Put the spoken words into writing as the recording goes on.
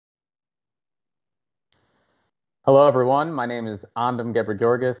Hello, everyone. My name is Andam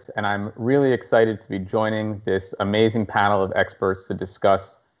Gebrgiorgis, and I'm really excited to be joining this amazing panel of experts to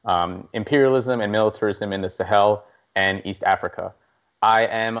discuss imperialism and militarism in the Sahel and East Africa. I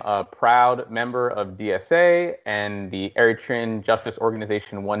am a proud member of DSA and the Eritrean Justice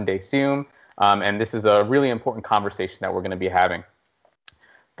Organization One Day Soon, and this is a really important conversation that we're going to be having.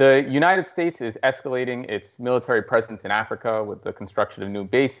 The United States is escalating its military presence in Africa with the construction of new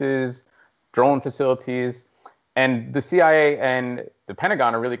bases, drone facilities, and the CIA and the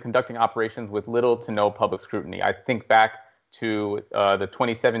Pentagon are really conducting operations with little to no public scrutiny. I think back to the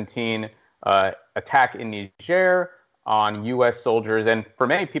 2017 attack in Niger on U.S. soldiers. And for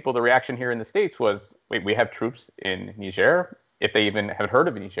many people, the reaction here in the States was, wait, we have troops in Niger, if they even have heard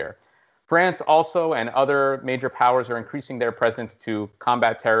of Niger. France also and other major powers are increasing their presence to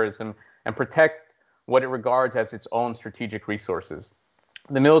combat terrorism and protect what it regards as its own strategic resources.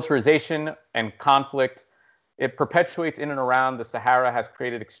 The militarization and conflict it perpetuates in and around the Sahara has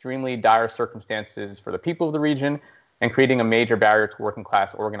created extremely dire circumstances for the people of the region and creating a major barrier to working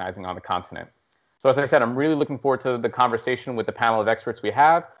class organizing on the continent. So as I said, I'm really looking forward to the conversation with the panel of experts we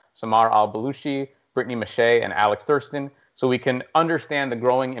have, Samar Al-Balushi, Brittany Maché, and Alex Thurston, so we can understand the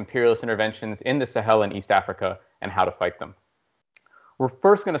growing imperialist interventions in the Sahel and East Africa and how to fight them. We're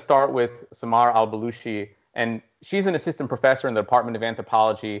first going to start with Samar Al-Balushi, and she's an assistant professor in the Department of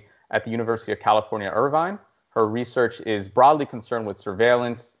Anthropology at the University of California, Irvine. Her research is broadly concerned with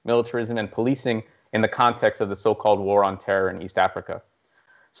surveillance, militarism, and policing in the context of the so-called war on terror in East Africa.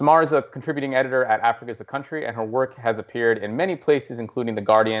 Samar is a contributing editor at Africa as a Country, and her work has appeared in many places, including The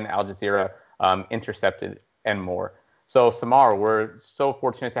Guardian, Al Jazeera, Intercepted, and more. So, Samar, we're so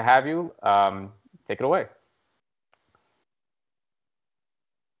fortunate to have you. Take it away.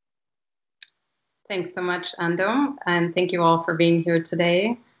 Thanks so much, Andom, and thank you all for being here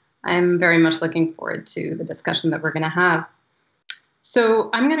today. I'm very much looking forward to the discussion that we're going to have. So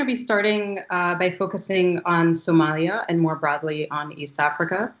I'm going to be starting by focusing on Somalia and more broadly on East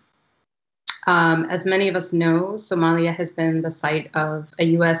Africa. As many of us know, Somalia has been the site of a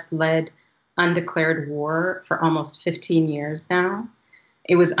US-led undeclared war for almost 15 years now.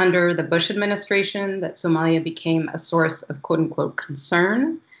 It was under the Bush administration that Somalia became a source of quote-unquote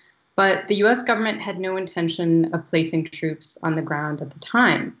concern, but the US government had no intention of placing troops on the ground at the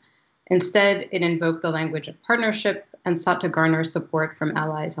time. Instead, it invoked the language of partnership and sought to garner support from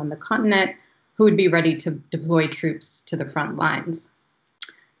allies on the continent who would be ready to deploy troops to the front lines.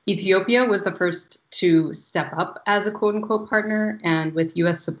 Ethiopia was the first to step up as a quote-unquote partner, and with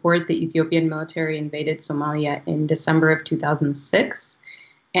US support, the Ethiopian military invaded Somalia in December of 2006.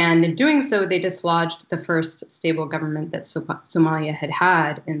 And in doing so, they dislodged the first stable government that Somalia had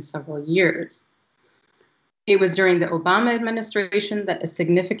had in several years. It was during the Obama administration that a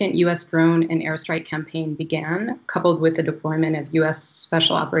significant US drone and airstrike campaign began, coupled with the deployment of US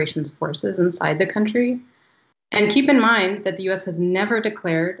Special Operations Forces inside the country. And keep in mind that the US has never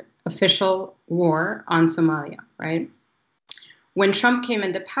declared official war on Somalia, right? When Trump came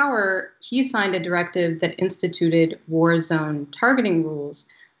into power, he signed a directive that instituted war zone targeting rules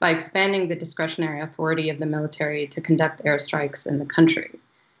by expanding the discretionary authority of the military to conduct airstrikes in the country.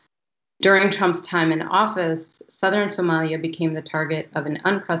 During Trump's time in office, southern Somalia became the target of an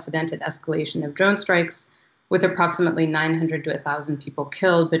unprecedented escalation of drone strikes, with approximately 900 to 1,000 people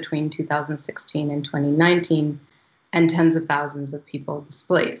killed between 2016 and 2019, and tens of thousands of people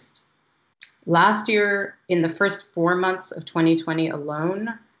displaced. Last year, in the first 4 months of 2020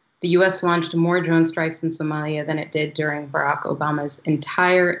 alone, the US launched more drone strikes in Somalia than it did during Barack Obama's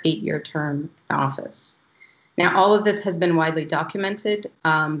entire 8-year term in office. Now, all of this has been widely documented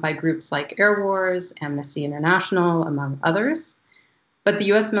by groups like Air Wars, Amnesty International, among others. But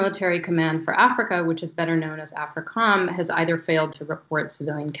the US Military Command for Africa, which is better known as AFRICOM, has either failed to report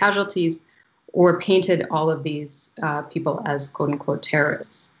civilian casualties or painted all of these people as quote-unquote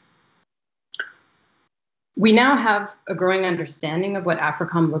terrorists. We now have a growing understanding of what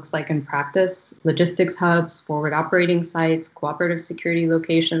AFRICOM looks like in practice: logistics hubs, forward operating sites, cooperative security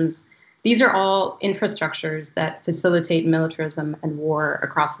locations. These are all infrastructures that facilitate militarism and war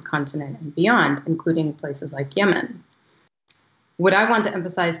across the continent and beyond, including places like Yemen. What I want to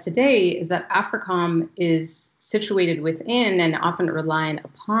emphasize today is that AFRICOM is situated within and often reliant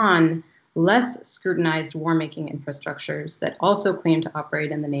upon less scrutinized war-making infrastructures that also claim to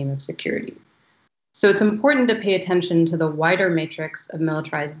operate in the name of security. So it's important to pay attention to the wider matrix of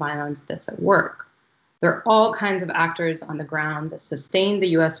militarized violence that's at work. There are all kinds of actors on the ground that sustain the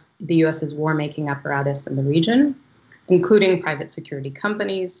US's war-making apparatus in the region, including private security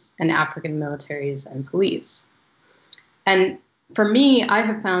companies and African militaries and police. And For me, I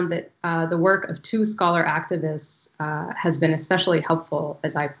have found that the work of two scholar activists has been especially helpful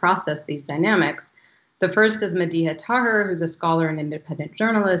as I process these dynamics. The first is Madiha Taher, who's a scholar and independent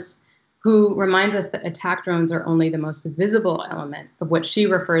journalist, who reminds us that attack drones are only the most visible element of what she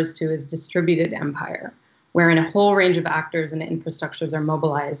refers to as distributed empire, wherein a whole range of actors and infrastructures are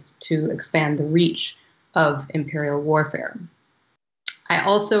mobilized to expand the reach of imperial warfare. I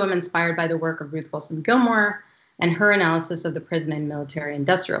also am inspired by the work of Ruth Wilson Gilmore and her analysis of the prison and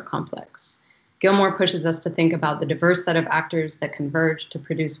military-industrial complex. Gilmore pushes us to think about the diverse set of actors that converge to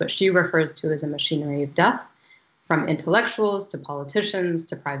produce what she refers to as a machinery of death, from intellectuals to politicians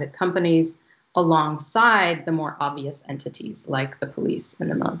to private companies, alongside the more obvious entities like the police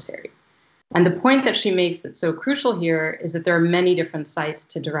and the military. And the point that she makes that's so crucial here is that there are many different sites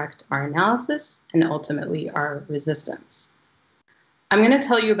to direct our analysis and ultimately our resistance. I'm going to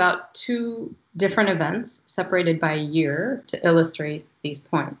tell you about two different events separated by a year to illustrate these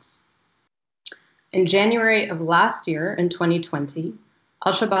points. In January of last year, in 2020,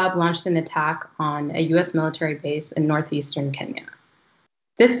 Al-Shabaab launched an attack on a US military base in northeastern Kenya.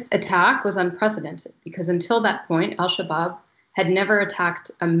 This attack was unprecedented because until that point, Al-Shabaab had never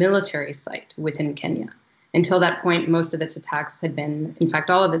attacked a military site within Kenya. Until that point, most of its attacks had been, in fact,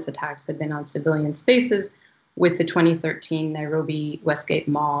 all of its attacks had been on civilian spaces, with the 2013 Nairobi Westgate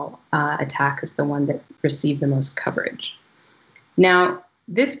Mall attack as the one that received the most coverage. Now,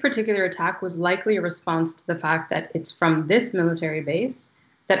 this particular attack was likely a response to the fact that it's from this military base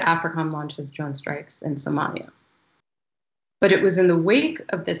that AFRICOM launches drone strikes in Somalia. But it was in the wake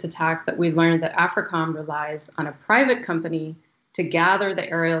of this attack that we learned that AFRICOM relies on a private company to gather the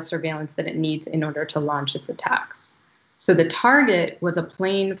aerial surveillance that it needs in order to launch its attacks. So the target was a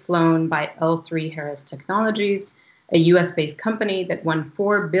plane flown by L3 Harris Technologies, a US-based company that won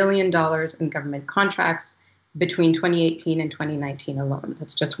 $4 billion in government contracts between 2018 and 2019 alone.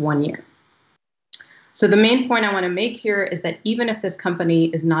 That's just 1 year. So the main point I want to make here is that even if this company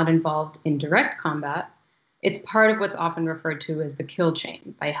is not involved in direct combat, it's part of what's often referred to as the kill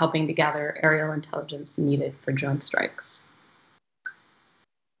chain by helping to gather aerial intelligence needed for drone strikes.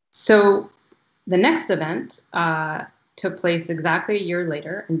 So the next event took place exactly a year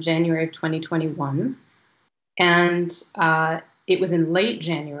later in January of 2021. And it was in late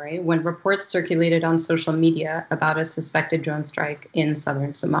January when reports circulated on social media about a suspected drone strike in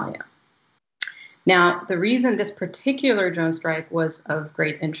southern Somalia. Now, the reason this particular drone strike was of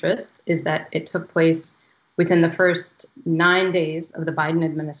great interest is that it took place within the first 9 days of the Biden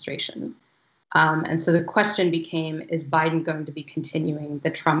administration. And so the question became, is Biden going to be continuing the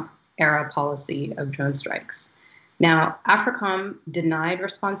Trump-era policy of drone strikes? Now, AFRICOM denied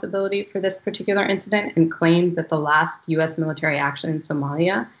responsibility for this particular incident and claimed that the last US military action in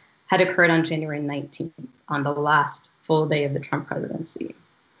Somalia had occurred on January 19th, on the last full day of the Trump presidency.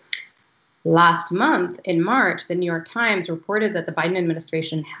 Last month, in March, the New York Times reported that the Biden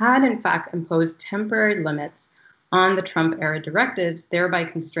administration had, in fact, imposed temporary limits on the Trump-era directives, thereby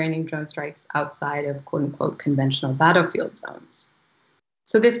constraining drone strikes outside of, quote-unquote, conventional battlefield zones.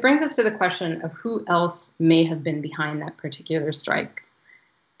 So this brings us to the question of who else may have been behind that particular strike.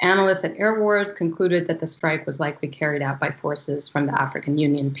 Analysts at Air Wars concluded that the strike was likely carried out by forces from the African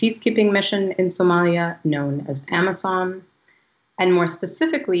Union peacekeeping mission in Somalia, known as AMISOM, and more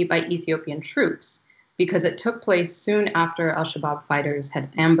specifically by Ethiopian troops, because it took place soon after al-Shabaab fighters had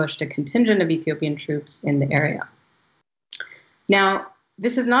ambushed a contingent of Ethiopian troops in the area. Now,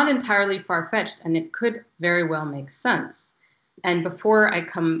 this is not entirely far-fetched, and it could very well make sense. And before I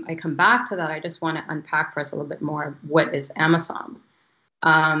come back to that, I just want to unpack for us a little bit more what is AMISOM.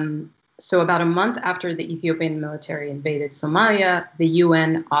 So about a month after the Ethiopian military invaded Somalia, the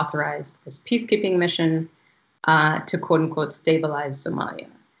UN authorized this peacekeeping mission to quote-unquote stabilize Somalia.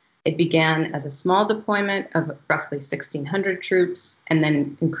 It began as a small deployment of roughly 1,600 troops and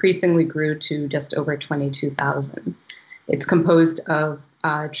then increasingly grew to just over 22,000. It's composed of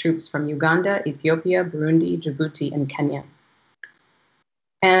troops from Uganda, Ethiopia, Burundi, Djibouti, and Kenya.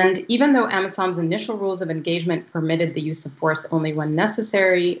 And even though AMISOM's initial rules of engagement permitted the use of force only when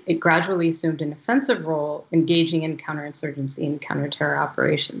necessary, it gradually assumed an offensive role, engaging in counterinsurgency and counterterror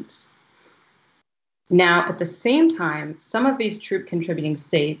operations. Now, at the same time, some of these troop-contributing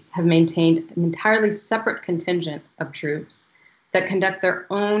states have maintained an entirely separate contingent of troops that conduct their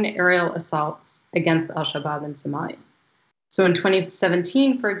own aerial assaults against al-Shabaab in Somalia. So in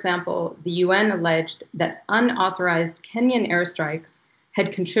 2017, for example, the UN alleged that unauthorized Kenyan airstrikes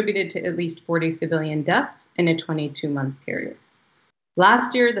had contributed to at least 40 civilian deaths in a 22-month period.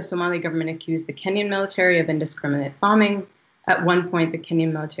 Last year, the Somali government accused the Kenyan military of indiscriminate bombing. At one point, the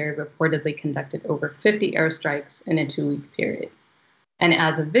Kenyan military reportedly conducted over 50 airstrikes in a 2-week period. And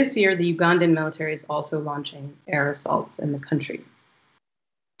as of this year, the Ugandan military is also launching air assaults in the country.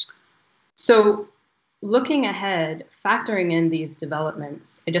 So looking ahead, factoring in these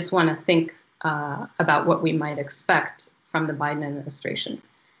developments, I just want to think about what we might expect from the Biden administration.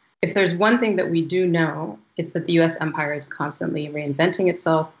 If there's one thing that we do know, it's that the US empire is constantly reinventing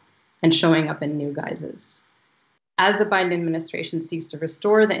itself and showing up in new guises. As the Biden administration seeks to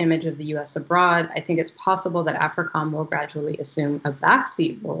restore the image of the US abroad, I think it's possible that AFRICOM will gradually assume a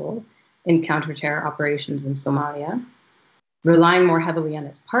backseat role in counter-terror operations in Somalia. Relying more heavily on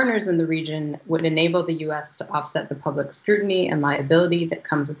its partners in the region would enable the US to offset the public scrutiny and liability that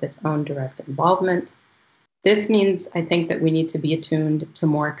comes with its own direct involvement. This means, I think, that we need to be attuned to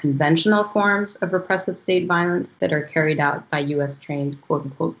more conventional forms of repressive state violence that are carried out by US-trained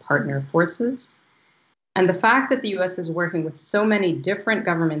quote-unquote partner forces. And the fact that the US is working with so many different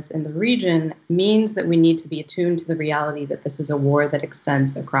governments in the region means that we need to be attuned to the reality that this is a war that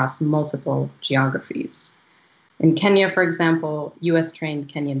extends across multiple geographies. In Kenya, for example, US-trained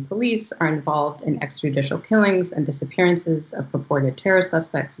Kenyan police are involved in extrajudicial killings and disappearances of purported terror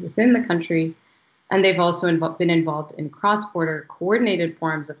suspects within the country. And they've also been involved in cross-border coordinated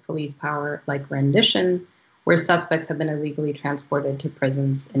forms of police power like rendition, where suspects have been illegally transported to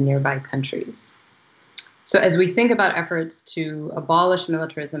prisons in nearby countries. So as we think about efforts to abolish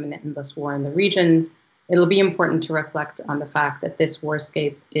militarism and endless war in the region, it'll be important to reflect on the fact that this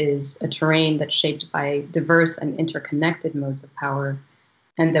warscape is a terrain that's shaped by diverse and interconnected modes of power,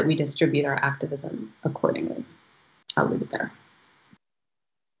 and that we distribute our activism accordingly. I'll leave it there.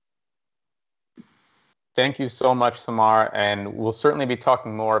 Thank you so much, Samar, and we'll certainly be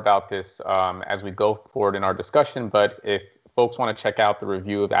talking more about this as we go forward in our discussion, but if folks want to check out the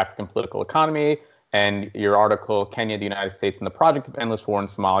review of African political economy and your article, Kenya, the United States, and the Project of Endless War in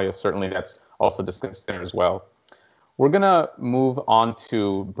Somalia, certainly that's also discussed there as well. We're going to move on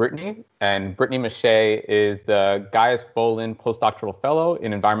to Brittany, and Brittany Mache is the Gaius Bolin Postdoctoral Fellow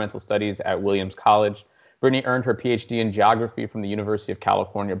in Environmental Studies at Williams College. Brittany earned her PhD in Geography from the University of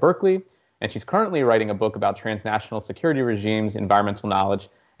California, Berkeley, and she's currently writing a book about transnational security regimes, environmental knowledge,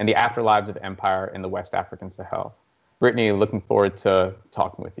 and the afterlives of empire in the West African Sahel. Brittany, looking forward to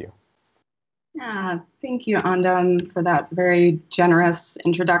talking with you. Yeah, thank you, Andam, for that very generous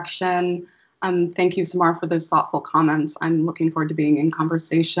introduction. Thank you, Samar, for those thoughtful comments. I'm looking forward to being in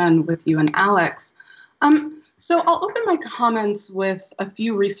conversation with you and Alex. So I'll open my comments with a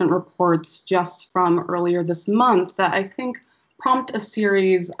few recent reports just from earlier this month that I think prompt a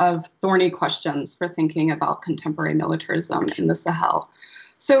series of thorny questions for thinking about contemporary militarism in the Sahel.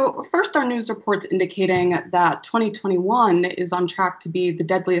 So first, our news reports indicating that 2021 is on track to be the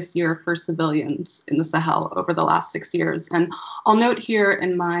deadliest year for civilians in the Sahel over the last 6 years. And I'll note here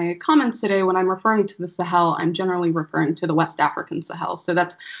in my comments today, when I'm referring to the Sahel, I'm generally referring to the West African Sahel. So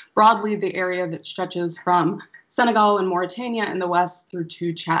that's broadly the area that stretches from Senegal and Mauritania in the west through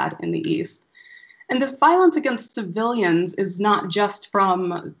to Chad in the east. And this violence against civilians is not just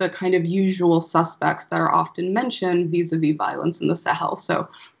from the kind of usual suspects that are often mentioned vis-a-vis violence in the Sahel. So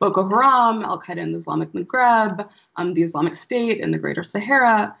Boko Haram, Al-Qaeda in the Islamic Maghreb, the Islamic State in the Greater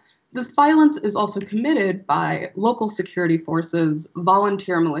Sahara. This violence is also committed by local security forces,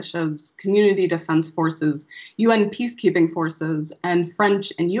 volunteer militias, community defense forces, UN peacekeeping forces, and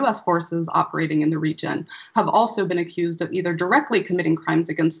French and US forces operating in the region have also been accused of either directly committing crimes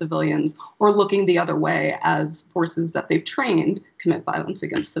against civilians or looking the other way as forces that they've trained commit violence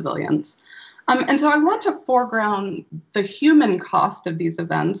against civilians. And so I want to foreground the human cost of these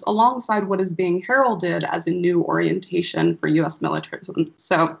events alongside what is being heralded as a new orientation for US militarism.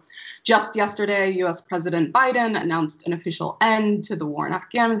 So just yesterday, US President Biden announced an official end to the war in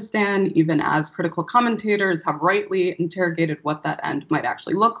Afghanistan, even as critical commentators have rightly interrogated what that end might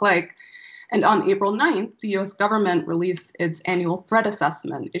actually look like. And on April 9th, the US government released its annual threat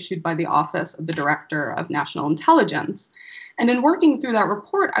assessment issued by the Office of the Director of National Intelligence. And in working through that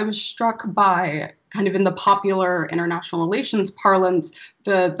report, I was struck by, kind of in the popular international relations parlance,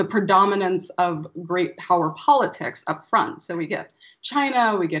 the predominance of great power politics up front. So we get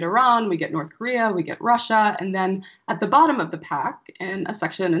China, we get Iran, we get North Korea, we get Russia, and then at the bottom of the pack, in a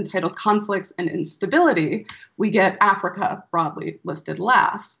section entitled Conflicts and Instability, we get Africa broadly listed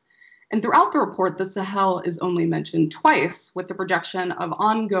last. And throughout the report, the Sahel is only mentioned twice, with the projection of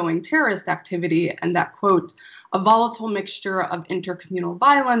ongoing terrorist activity and that, quote, a volatile mixture of intercommunal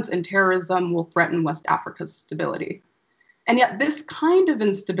violence and terrorism will threaten West Africa's stability. And yet this kind of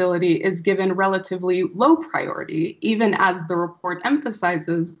instability is given relatively low priority, even as the report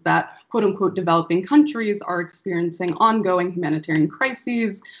emphasizes that, quote unquote, developing countries are experiencing ongoing humanitarian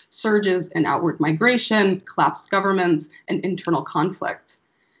crises, surges in outward migration, collapsed governments, and internal conflict.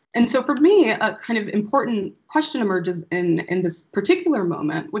 And so for me, a kind of important question emerges in this particular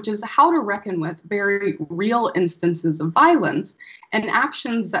moment, which is how to reckon with very real instances of violence and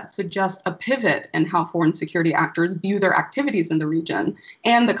actions that suggest a pivot in how foreign security actors view their activities in the region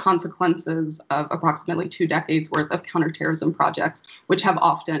and the consequences of approximately 2 decades worth of counterterrorism projects, which have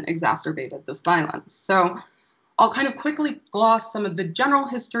often exacerbated this violence. So I'll kind of quickly gloss some of the general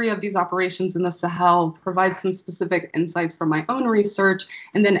history of these operations in the Sahel, provide some specific insights from my own research,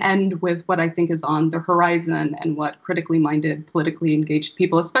 and then end with what I think is on the horizon and what critically minded, politically engaged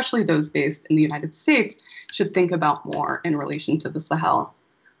people, especially those based in the United States, should think about more in relation to the Sahel.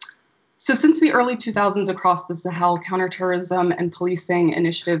 So since the early 2000s across the Sahel, counterterrorism and policing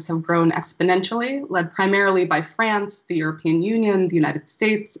initiatives have grown exponentially, led primarily by France, the European Union, the United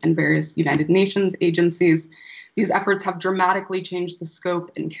States, and various United Nations agencies. These efforts have dramatically changed the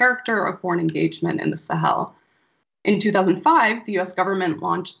scope and character of foreign engagement in the Sahel. In 2005, the US government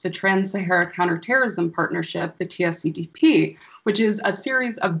launched the Trans-Sahara Counterterrorism Partnership, the TSCTP, which is a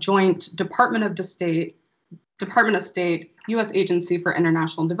series of joint Department of State, US Agency for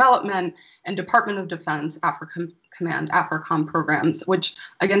International Development, and Department of Defense Africa Command, AFRICOM programs, which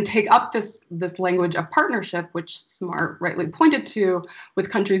again take up this language of partnership, which Samar rightly pointed to,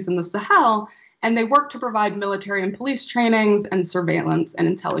 with countries in the Sahel, and they work to provide military and police trainings and surveillance and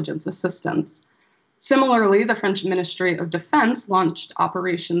intelligence assistance. Similarly, the French Ministry of Defense launched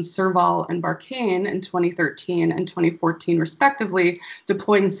Operations Serval and Barkhane in 2013 and 2014, respectively,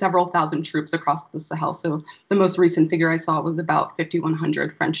 deploying several thousand troops across the Sahel. So the most recent figure I saw was about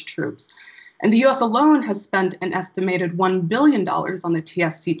 5,100 French troops. And the US alone has spent an estimated $1 billion on the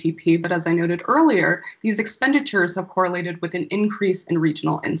TSCTP, but as I noted earlier, these expenditures have correlated with an increase in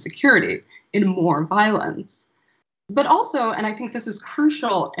regional insecurity, in more violence. But also, and I think this is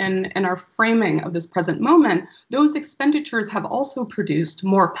crucial in our framing of this present moment, those expenditures have also produced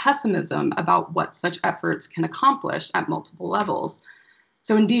more pessimism about what such efforts can accomplish at multiple levels.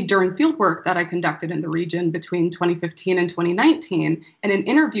 So indeed, during fieldwork that I conducted in the region between 2015 and 2019, and in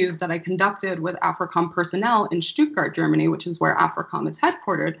interviews that I conducted with AFRICOM personnel in Stuttgart, Germany, which is where AFRICOM is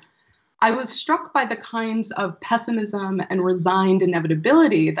headquartered, I was struck by the kinds of pessimism and resigned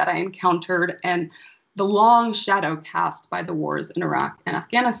inevitability that I encountered and the long shadow cast by the wars in Iraq and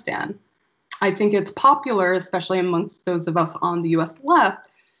Afghanistan. I think it's popular, especially amongst those of us on the US left,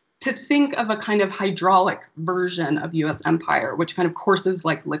 to think of a kind of hydraulic version of US empire, which kind of courses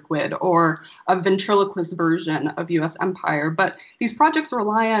like liquid, or a ventriloquist version of US empire. But these projects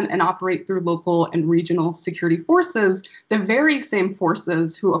rely on and operate through local and regional security forces, the very same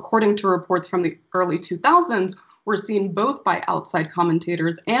forces who, according to reports from the early 2000s, were seen both by outside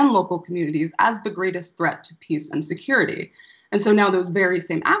commentators and local communities as the greatest threat to peace and security. And so now those very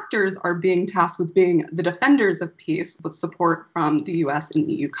same actors are being tasked with being the defenders of peace with support from the US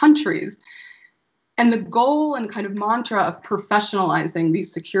and EU countries. And the goal and kind of mantra of professionalizing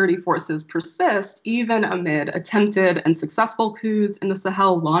these security forces persist even amid attempted and successful coups in the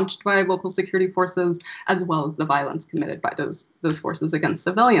Sahel launched by local security forces, as well as the violence committed by those forces against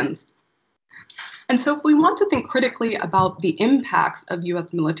civilians. And so if we want to think critically about the impacts of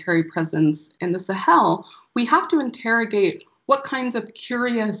US military presence in the Sahel, we have to interrogate what kinds of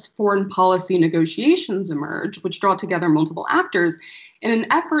curious foreign policy negotiations emerge, which draw together multiple actors in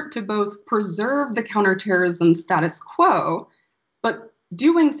an effort to both preserve the counterterrorism status quo, but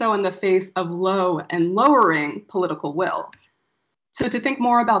doing so in the face of low and lowering political will. So to think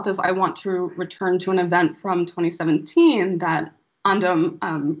more about this, I want to return to an event from 2017 that Andam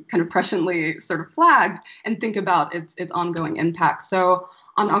kind of presciently sort of flagged and think about its ongoing impact. So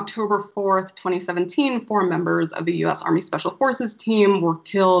on October 4th, 2017, 4 members of a U.S. Army Special Forces team were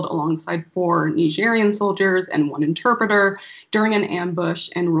killed alongside 4 Nigerian soldiers and 1 interpreter during an ambush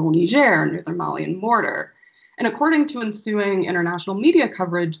in rural Niger near the Malian border. And according to ensuing international media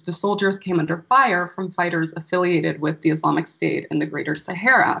coverage, the soldiers came under fire from fighters affiliated with the Islamic State in the Greater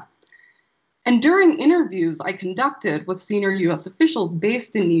Sahara. And during interviews I conducted with senior U.S. officials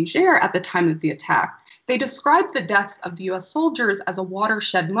based in Niger at the time of the attack, they described the deaths of the U.S. soldiers as a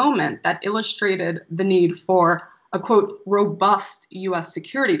watershed moment that illustrated the need for a, quote, robust U.S.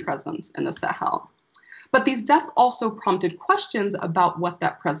 security presence in the Sahel. But these deaths also prompted questions about what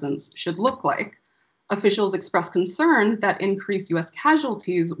that presence should look like. Officials expressed concern that increased U.S.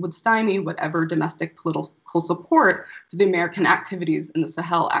 casualties would stymie whatever domestic political support for the American activities in the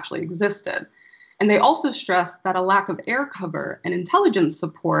Sahel actually existed. And they also stressed that a lack of air cover and intelligence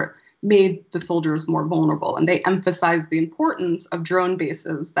support made the soldiers more vulnerable. And they emphasized the importance of drone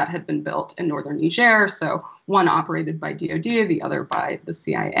bases that had been built in northern Niger, so one operated by DoD, the other by the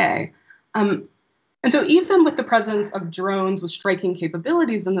CIA. And so even with the presence of drones with striking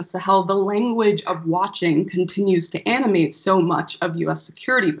capabilities in the Sahel, the language of watching continues to animate so much of U.S.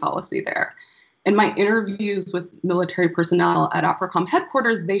 security policy there. In my interviews with military personnel at AFRICOM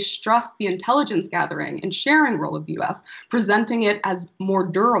headquarters, they stressed the intelligence gathering and sharing role of the U.S., presenting it as more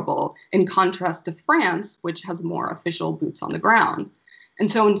durable in contrast to France, which has more official boots on the ground. And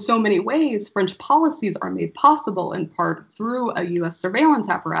so in so many ways, French policies are made possible in part through a U.S. surveillance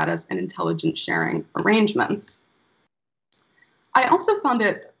apparatus and intelligence sharing arrangements. I also found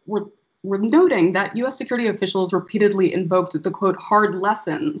it worth noting that U.S. security officials repeatedly invoked the, quote, hard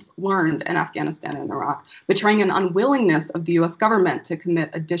lessons learned in Afghanistan and Iraq, betraying an unwillingness of the U.S. government to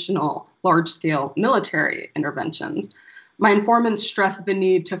commit additional large-scale military interventions. My informants stressed the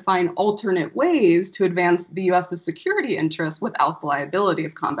need to find alternate ways to advance the U.S.'s security interests without the liability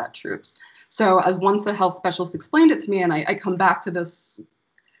of combat troops. So as one Sahel specialist explained it to me, and I come back to this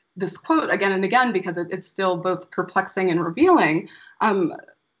quote again and again because it's still both perplexing and revealing,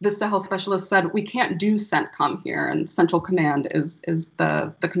 the Sahel specialist said, we can't do CENTCOM here, and Central Command is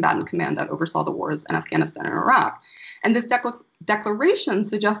the combatant command that oversaw the wars in Afghanistan and Iraq. And this declaration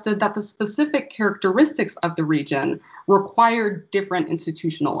suggested that the specific characteristics of the region required different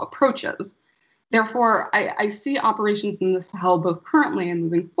institutional approaches. Therefore, I see operations in the Sahel, both currently and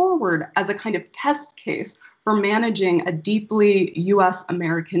moving forward, as a kind of test case for managing a deeply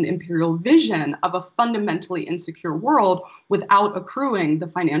US-American imperial vision of a fundamentally insecure world without accruing the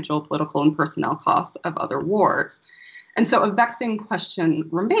financial, political, and personnel costs of other wars. And so a vexing question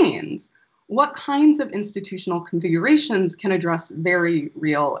remains. What kinds of institutional configurations can address very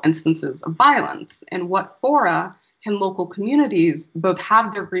real instances of violence? And what fora can local communities both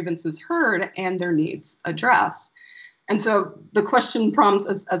have their grievances heard and their needs addressed? And so the question prompts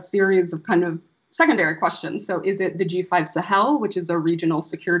a series of kind of secondary questions. So is it the G5 Sahel, which is a regional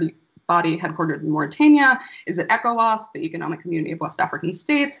security body headquartered in Mauritania? Is it ECOWAS, the Economic Community of West African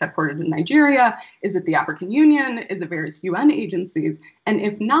States, headquartered in Nigeria? Is it the African Union? Is it various UN agencies? And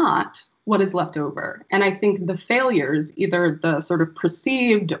if not, what is left over? And I think the failures, either the sort of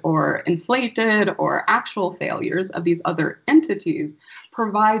perceived or inflated or actual failures of these other entities,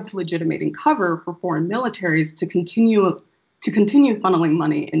 provides legitimating cover for foreign militaries to continue funneling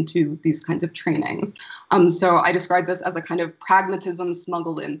money into these kinds of trainings. So I describe this as a kind of pragmatism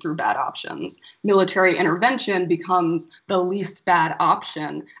smuggled in through bad options. Military intervention becomes the least bad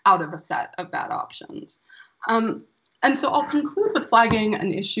option out of a set of bad options. And so I'll conclude with flagging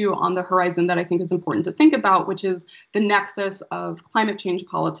an issue on the horizon that I think is important to think about, which is the nexus of climate change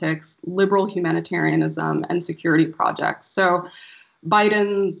politics, liberal humanitarianism, and security projects. So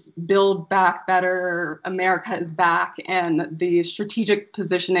Biden's Build Back Better, America is Back, and the strategic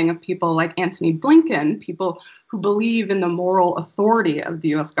positioning of people like Antony Blinken, people who believe in the moral authority of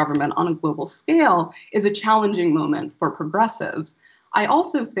the US government on a global scale, is a challenging moment for progressives. I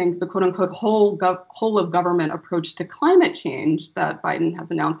also think the quote-unquote whole of government approach to climate change that Biden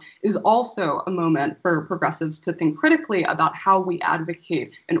has announced is also a moment for progressives to think critically about how we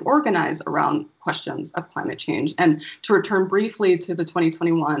advocate and organize around questions of climate change. And to return briefly to the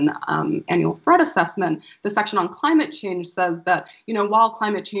 2021 annual threat assessment, the section on climate change says that, while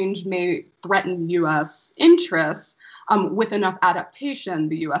climate change may threaten U.S. interests, with enough adaptation,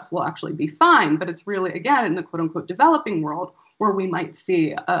 the U.S. will actually be fine. But it's really, again, in the quote-unquote developing world where we might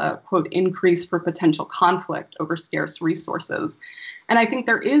see a, quote, increase for potential conflict over scarce resources. And I think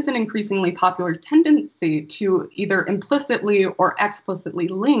there is an increasingly popular tendency to either implicitly or explicitly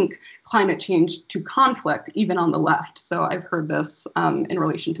link climate change to conflict, even on the left. So I've heard this in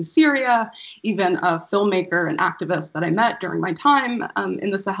relation to Syria. Even a filmmaker and activist that I met during my time in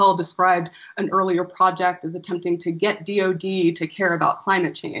the Sahel described an earlier project as attempting to get DoD to care about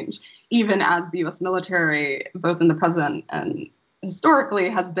climate change, even as the US military, both in the present and historically,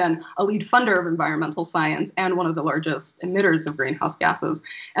 has been a lead funder of environmental science and one of the largest emitters of greenhouse gases.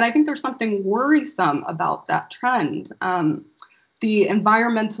 And I think there's something worrisome about that trend. The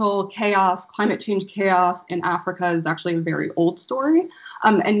environmental chaos, climate change chaos in Africa is actually a very old story.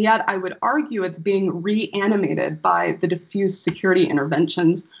 And yet I would argue it's being reanimated by the diffuse security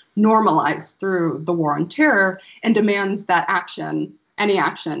interventions normalized through the war on terror and demands that action any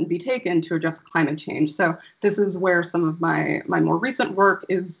action be taken to address climate change. So this is where some of my more recent work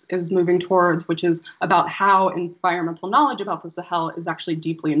is moving towards, which is about how environmental knowledge about the Sahel is actually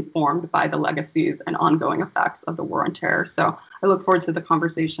deeply informed by the legacies and ongoing effects of the war on terror. So I look forward to the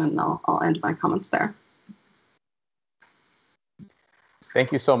conversation. I'll end my comments there.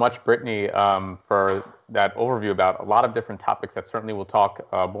 Thank you so much, Brittany, for that overview about a lot of different topics that certainly we'll talk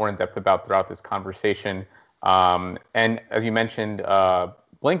more in depth about throughout this conversation. And as you mentioned,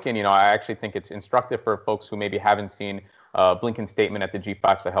 Blinken, I actually think it's instructive for folks who maybe haven't seen Blinken's statement at the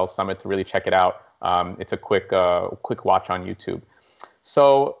G5 Sahel Summit to really check it out. It's a quick watch on YouTube.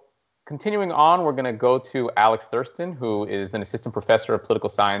 So continuing on, we're going to go to Alex Thurston, who is an assistant professor of political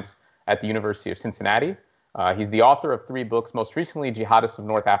science at the University of Cincinnati. He's the author of 3 books, most recently Jihadists of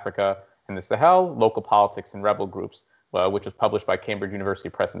North Africa and the Sahel, Local Politics and Rebel Groups, which was published by Cambridge University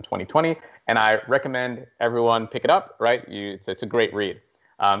Press in 2020. And I recommend everyone pick it up, right? It's a great read.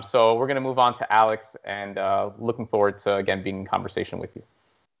 So we're going to move on to Alex, and looking forward to, again, being in conversation with you.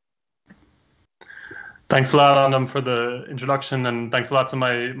 Thanks a lot, Andam, for the introduction, and thanks a lot to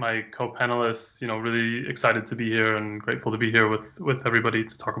my co-panelists. Really excited to be here and grateful to be here with everybody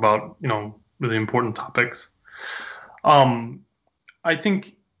to talk about, really important topics. I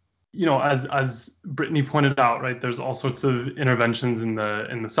think, as Brittany pointed out, right, there's all sorts of interventions in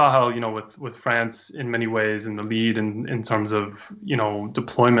the Sahel, with France in many ways in the lead in terms of,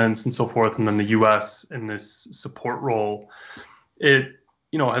 deployments and so forth, and then the US in this support role. It,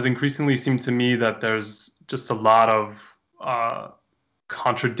 has increasingly seemed to me that there's just a lot of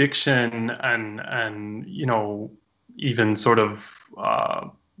contradiction and even sort of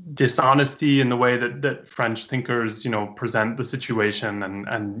dishonesty in the way that French thinkers, present the situation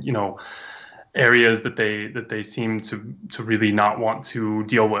and areas that they seem to really not want to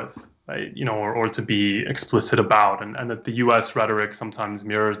deal with, right? Or to be explicit about, and that the U.S. rhetoric sometimes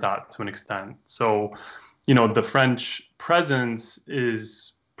mirrors that to an extent. So, the French presence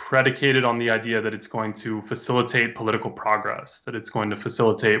is predicated on the idea that it's going to facilitate political progress, that it's going to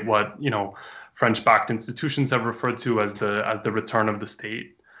facilitate what, French-backed institutions have referred to as the return of the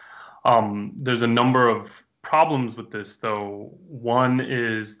state. There's a number of problems with this, though. One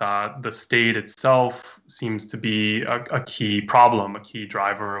is that the state itself seems to be a key problem, a key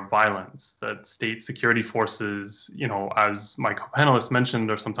driver of violence, that state security forces, as my co-panelists mentioned,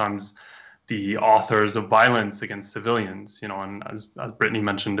 are sometimes the authors of violence against civilians, and as Brittany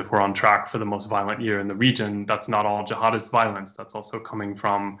mentioned, if we're on track for the most violent year in the region, that's not all jihadist violence. That's also coming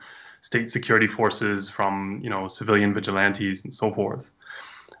from state security forces, from, civilian vigilantes and so forth.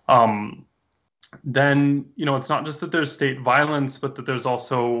 Then, it's not just that there's state violence, but that there's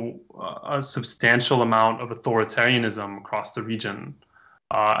also a substantial amount of authoritarianism across the region.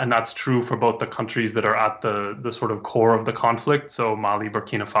 And that's true for both the countries that are at the sort of core of the conflict, so Mali,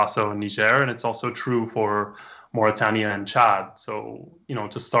 Burkina Faso, and Niger, and it's also true for Mauritania and Chad. So,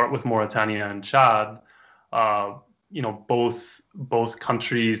 to start with Mauritania and Chad, both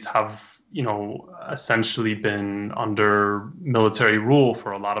countries have, essentially been under military rule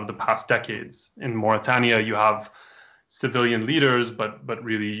for a lot of the past decades. In Mauritania, you have civilian leaders, but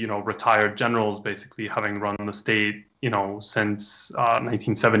really, retired generals basically having run the state, since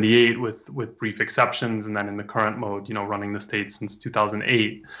 1978 with brief exceptions, and then in the current mode, running the state since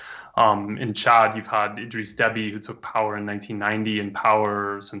 2008. In Chad, you've had Idriss Déby, who took power in 1990, in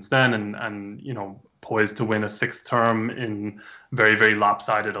power since then, and poised to win a 6th term in very, very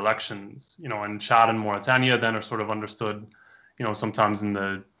lopsided elections. And Chad and Mauritania then are sort of understood, sometimes in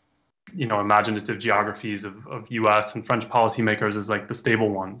the imaginative geographies of US and French policymakers as like the stable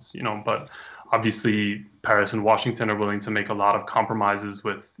ones, but obviously Paris and Washington are willing to make a lot of compromises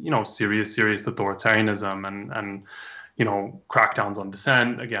with, serious authoritarianism and crackdowns on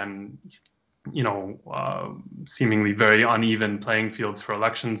dissent, again, seemingly very uneven playing fields for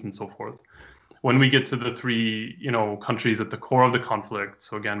elections and so forth. When we get to the 3, countries at the core of the conflict,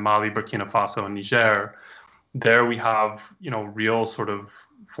 so again, Mali, Burkina Faso, and Niger, there we have, real sort of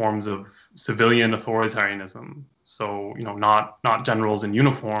forms of civilian authoritarianism. So, not generals in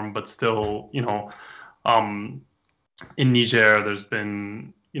uniform, but still, in Niger, there's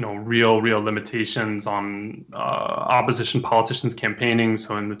been, real limitations on opposition politicians campaigning.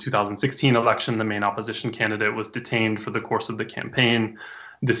 So in the 2016 election, the main opposition candidate was detained for the course of the campaign.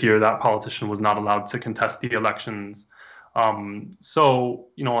 This year, that politician was not allowed to contest the elections. So,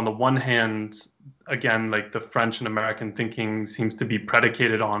 on the one hand, again, like the French and American thinking seems to be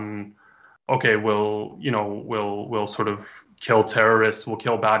predicated on, okay, we'll sort of kill terrorists, we'll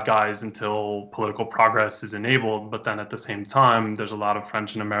kill bad guys until political progress is enabled. But then at the same time, there's a lot of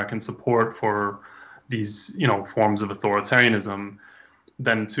French and American support for these, forms of authoritarianism.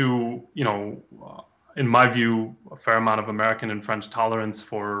 Then too, in my view, a fair amount of American and French tolerance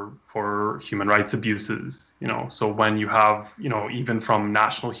for human rights abuses. So when you have, even from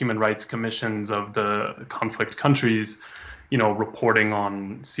national human rights commissions of the conflict countries, reporting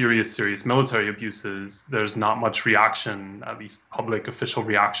on serious military abuses, there's not much reaction, at least public official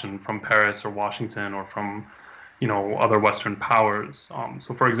reaction from Paris or Washington or from, other Western powers.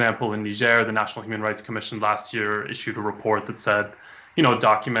 So for example, in Niger, the National Human Rights Commission last year issued a report that said,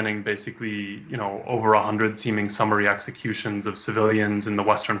 documenting basically, over 100 seeming summary executions of civilians in the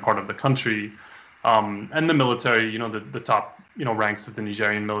western part of the country. And the military, the top, ranks of the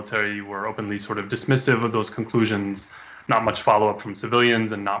Nigerian military were openly sort of dismissive of those conclusions, not much follow-up from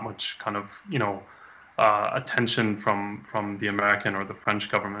civilians and not much kind of, attention from the American or the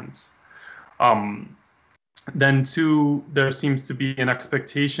French governments. Then too, there seems to be an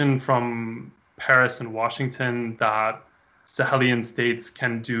expectation from Paris and Washington that Sahelian states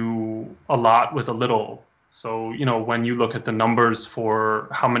can do a lot with a little. So, when you look at the numbers for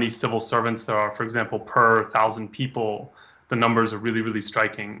how many civil servants there are, for example, per 1,000 people, the numbers are really, really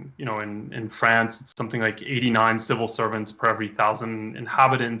striking. In France, it's something like 89 civil servants per every 1,000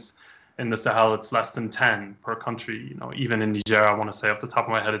 inhabitants. In the Sahel, it's less than 10 per country. Even in Niger, I want to say off the top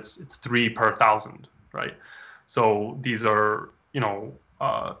of my head, it's 3 per 1,000, right? So these are,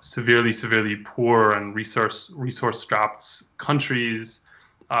 severely poor and resource-strapped countries,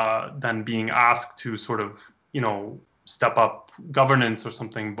 then being asked to sort of, step up governance or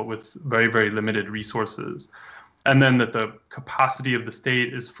something, but with very, very limited resources. And then that the capacity of the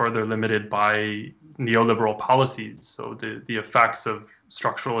state is further limited by neoliberal policies. So the effects of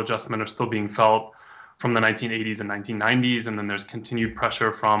structural adjustment are still being felt from the 1980s and 1990s, and then there's continued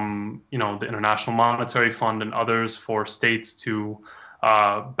pressure from, the International Monetary Fund and others for states to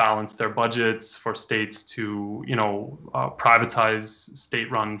balance their budgets, for states to, privatize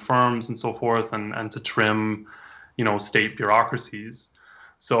state-run firms and so forth, and to trim, state bureaucracies.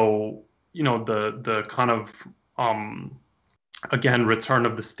 So, the kind of, again, return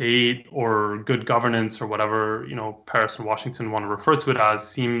of the state or good governance or whatever, Paris and Washington want to refer to it as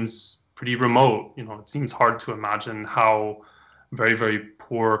seems pretty remote. It seems hard to imagine how very, very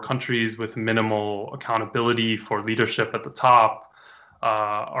poor countries with minimal accountability for leadership at the top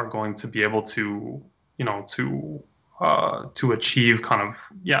are going to be able to, to achieve kind of,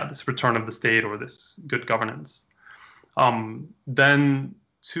 this return of the state or this good governance. Then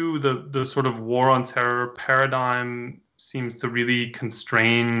too, the sort of war on terror paradigm seems to really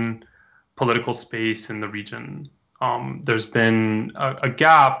constrain political space in the region. There's been a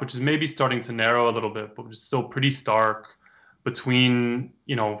gap, which is maybe starting to narrow a little bit, but which is still pretty stark, between,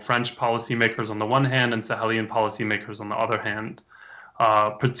 French policymakers on the one hand and Sahelian policymakers on the other hand,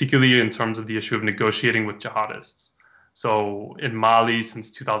 particularly in terms of the issue of negotiating with jihadists. So in Mali,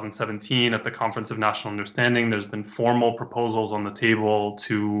 since 2017, at the Conference of National Understanding, there's been formal proposals on the table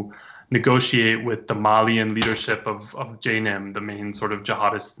to negotiate with the Malian leadership of JNIM, the main sort of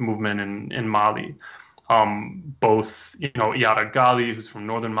jihadist movement in Mali. Both, Iyad Ghali, who's from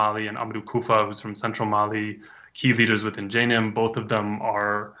northern Mali, and Amadou Koufa, who's from central Mali, key leaders within JNIM, both of them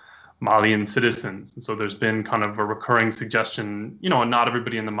are Malian citizens. And so there's been kind of a recurring suggestion, and not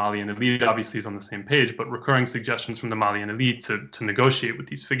everybody in the Malian elite obviously is on the same page, but recurring suggestions from the Malian elite to negotiate with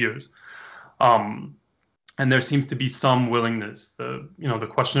these figures. And there seems to be some willingness. The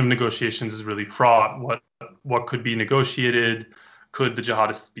question of negotiations is really fraught. What could be negotiated? Could the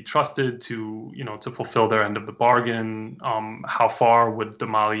jihadists be trusted to fulfill their end of the bargain? How far would the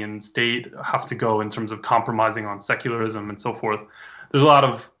Malian state have to go in terms of compromising on secularism and so forth? There's a lot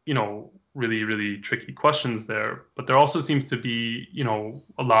of, really, really tricky questions there. But there also seems to be,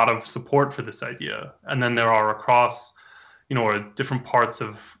 a lot of support for this idea. And then there are across, different parts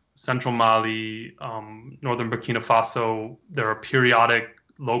of central Mali, northern Burkina Faso, there are periodic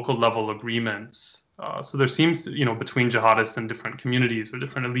local level agreements. So there seems to, between jihadists and different communities or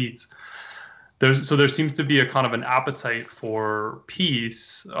different elites, there seems to be a kind of an appetite for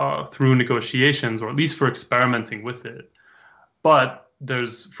peace through negotiations, or at least for experimenting with it. But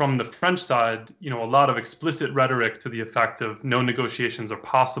there's, from the French side, a lot of explicit rhetoric to the effect of no negotiations are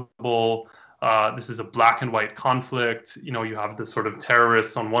possible. This is a black and white conflict. You have the sort of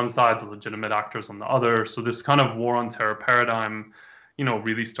terrorists on one side, the legitimate actors on the other. So this kind of war on terror paradigm,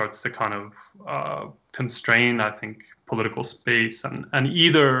 really starts to kind of constrain, I think, political space and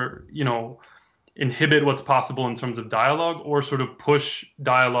either, inhibit what's possible in terms of dialogue, or sort of push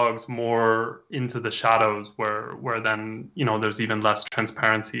dialogues more into the shadows where then, there's even less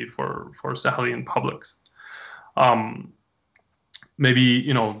transparency for Sahelian publics.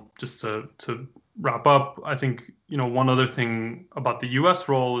 Maybe, just to wrap up, I think, one other thing about the U.S.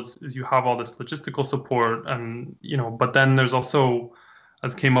 role is you have all this logistical support, and but then there's also,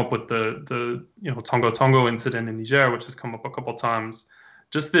 as came up with the Tongo Tongo incident in Niger, which has come up a couple times,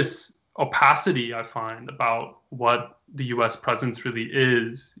 just this opacity I find about what the U.S. presence really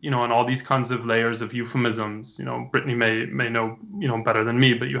is, and all these kinds of layers of euphemisms. Brittany may know better than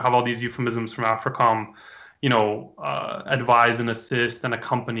me, but you have all these euphemisms from AFRICOM, advise and assist and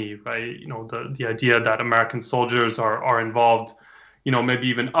accompany, right? The idea that American soldiers are involved, maybe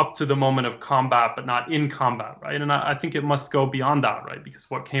even up to the moment of combat, but not in combat, right? And I think it must go beyond that, right? Because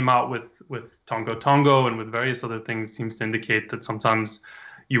what came out with Tongo Tongo and with various other things seems to indicate that sometimes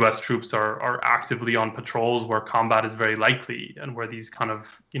U.S. troops are actively on patrols where combat is very likely, and where these kind of,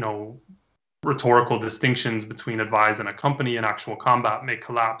 rhetorical distinctions between advise and accompany and actual combat may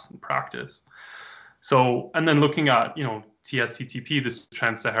collapse in practice. So, and then looking at, TSCTP, this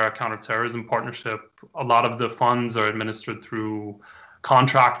Trans-Sahara Counterterrorism Partnership, a lot of the funds are administered through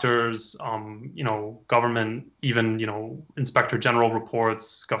contractors, government, even, Inspector General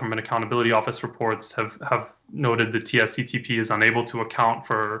reports, Government Accountability Office reports have noted that TSCTP is unable to account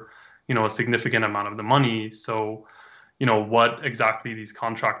for, a significant amount of the money. So, what exactly these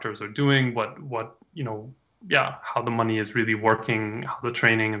contractors are doing, how the money is really working, how the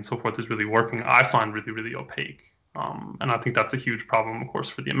training and so forth is really working, I find really, really opaque. And I think that's a huge problem, of course,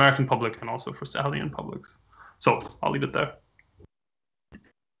 for the American public and also for Sahelian publics. So I'll leave it there.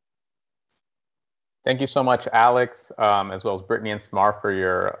 Thank you so much, Alex, as well as Brittany and Samar, for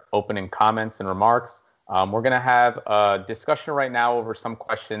your opening comments and remarks. We're going to have a discussion right now over some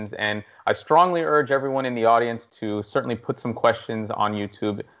questions, and I strongly urge everyone in the audience to certainly put some questions on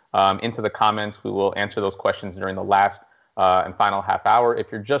YouTube into the comments. We will answer those questions during the last and final half hour.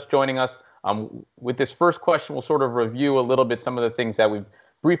 If you're just joining us, with this first question, we'll sort of review a little bit some of the things that we've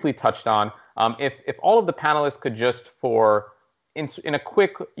briefly touched on. If all of the panelists could just, in a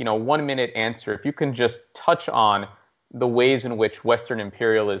quick 1 minute answer, if you can just touch on the ways in which Western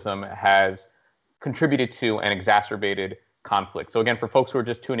imperialism has contributed to and exacerbated conflict. So again, for folks who are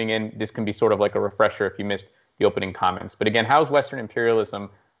just tuning in, this can be sort of like a refresher if you missed the opening comments. But again, how has Western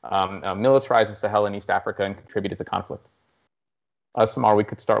imperialism militarized the Sahel and East Africa and contributed to conflict? Samar, we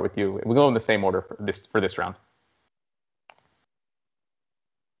could start with you. We'll go in the same order for this round.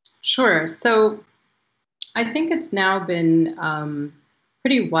 Sure. So I think it's now been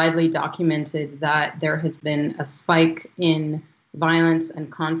pretty widely documented that there has been a spike in violence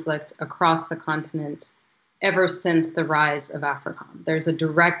and conflict across the continent ever since the rise of AFRICOM. There's a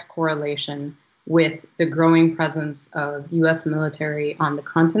direct correlation with the growing presence of U.S. military on the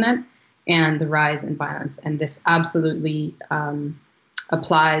continent and the rise in violence. And this absolutely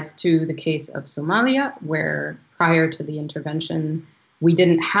applies to the case of Somalia, where prior to the intervention, we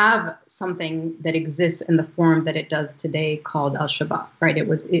didn't have something that exists in the form that it does today called al-Shabaab, right? It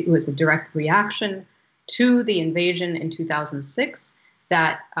was a direct reaction to the invasion in 2006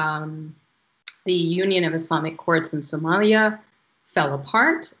 that the Union of Islamic Courts in Somalia fell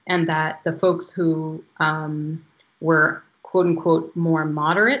apart, and that the folks who were quote unquote more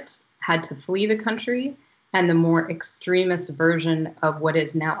moderate had to flee the country, and the more extremist version of what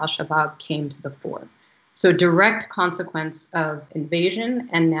is now al-Shabaab came to the fore. So direct consequence of invasion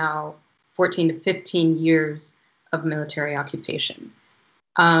and now 14 to 15 years of military occupation.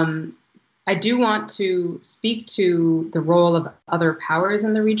 I do want to speak to the role of other powers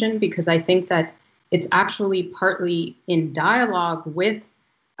in the region, because I think that it's actually partly in dialogue with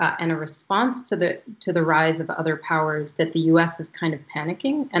and a response to the rise of other powers that the U.S. is kind of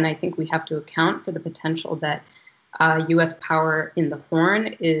panicking. And I think we have to account for the potential that U.S. power in the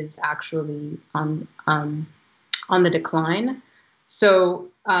Horn is actually on the decline. So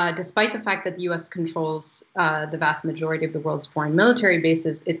despite the fact that the U.S. controls the vast majority of the world's foreign military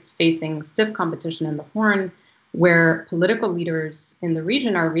bases, it's facing stiff competition in the Horn, where political leaders in the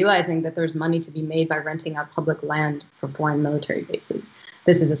region are realizing that there's money to be made by renting out public land for foreign military bases.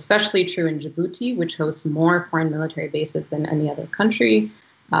 This is especially true in Djibouti, which hosts more foreign military bases than any other country.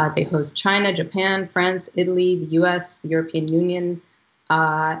 They host China, Japan, France, Italy, the US, the European Union.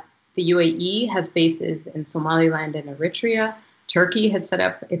 The UAE has bases in Somaliland and Eritrea. Turkey has set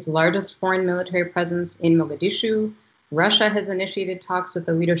up its largest foreign military presence in Mogadishu. Russia has initiated talks with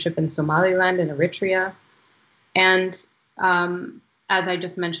the leadership in Somaliland and Eritrea. And as I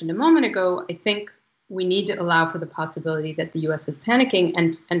just mentioned a moment ago, I think we need to allow for the possibility that the U.S. is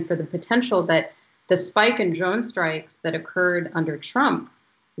panicking, and for the potential that the spike in drone strikes that occurred under Trump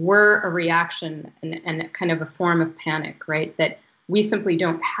were a reaction and kind of a form of panic, right? That we simply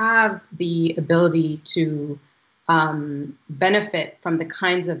don't have the ability to benefit from the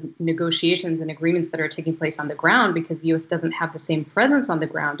kinds of negotiations and agreements that are taking place on the ground, because the U.S. doesn't have the same presence on the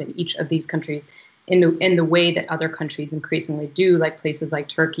ground in each of these countries in the way that other countries increasingly do, like places like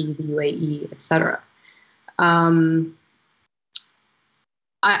Turkey, the UAE, etc.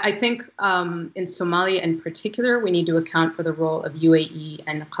 I think in Somalia in particular, we need to account for the role of UAE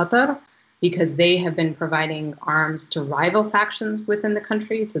and Qatar, because they have been providing arms to rival factions within the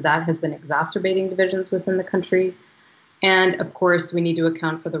country. So that has been exacerbating divisions within the country. And of course, we need to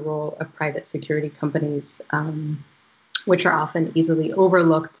account for the role of private security companies, which are often easily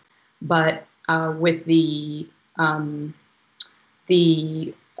overlooked. But with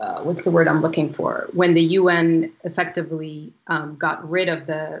what's the word I'm looking for? When the UN effectively got rid of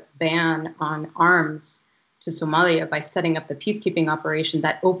the ban on arms to Somalia by setting up the peacekeeping operation,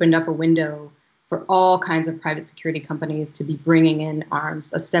 that opened up a window for all kinds of private security companies to be bringing in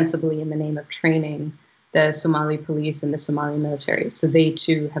arms, ostensibly in the name of training the Somali police and the Somali military. So they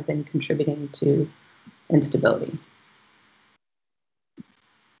too have been contributing to instability.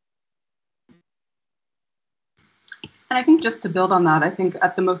 And I think just to build on that, I think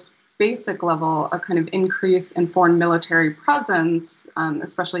at the most basic level, a kind of increase in foreign military presence,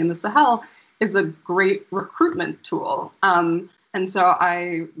 especially in the Sahel, is a great recruitment tool. And so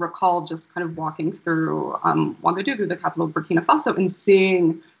I recall just kind of walking through Ouagadougou, the capital of Burkina Faso, and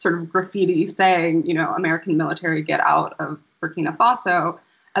seeing sort of graffiti saying, American military get out of Burkina Faso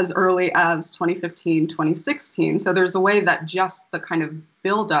as early as 2015, 2016. So there's a way that just the kind of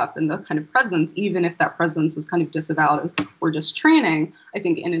buildup and the kind of presence, even if that presence is kind of disavowed as we're just training, I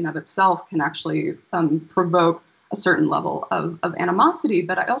think in and of itself can actually provoke a certain level of animosity.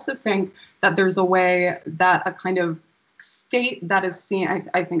 But I also think that there's a way that a kind of state that is seen,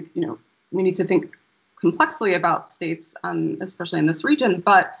 I think, we need to think complexly about states, especially in this region,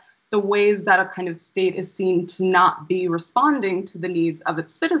 but the ways that a kind of state is seen to not be responding to the needs of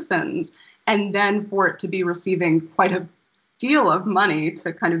its citizens, and then for it to be receiving quite a deal of money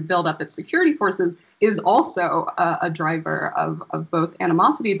to kind of build up its security forces is also a driver of both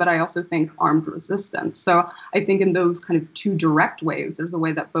animosity, but I also think armed resistance. So I think in those kind of two direct ways, there's a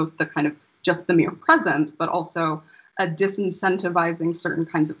way that both the kind of just the mere presence, but also a disincentivizing certain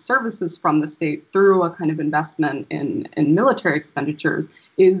kinds of services from the state through a kind of investment in military expenditures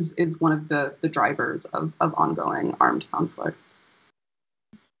is one of the drivers of ongoing armed conflict.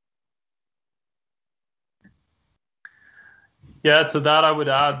 Yeah, to that I would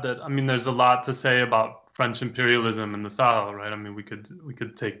add that, there's a lot to say about French imperialism in the Sahel, right? We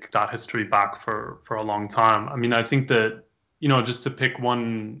could take that history back for a long time. I think that, just to pick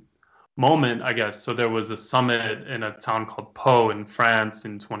one moment, I guess. So there was a summit in a town called Pau in France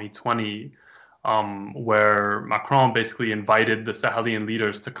in 2020, where Macron basically invited the Sahelian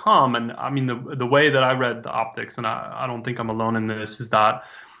leaders to come. And the way that I read the optics, and I don't think I'm alone in this, is that,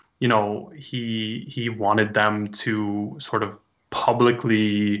 he wanted them to sort of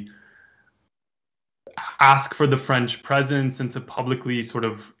publicly ask for the French presence and to publicly sort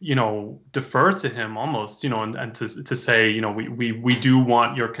of, defer to him almost, and to say, we do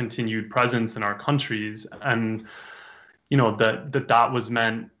want your continued presence in our countries. And, that was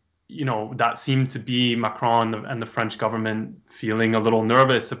meant, that seemed to be Macron and the French government feeling a little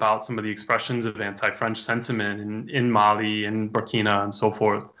nervous about some of the expressions of anti-French sentiment in Mali, in Burkina, and so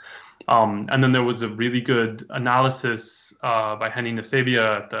forth. And then there was a really good analysis by Henny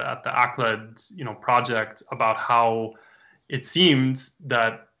Nasebia at the ACLED, project about how it seemed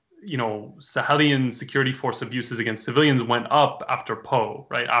that, Sahelian security force abuses against civilians went up after Pau,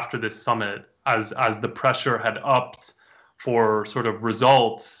 right after this summit, as the pressure had upped for sort of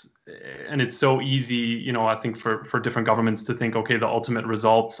results. And it's so easy, I think for different governments to think, okay, the ultimate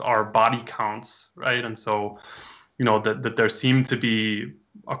results are body counts, right? And so, that there seemed to be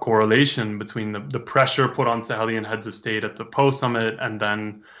a correlation between the pressure put on Sahelian heads of state at the Pau summit and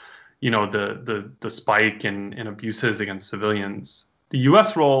then, the spike in abuses against civilians. The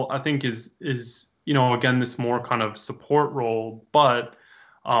U.S. role, I think, is again, this more kind of support role, but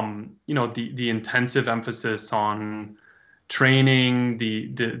the intensive emphasis on training,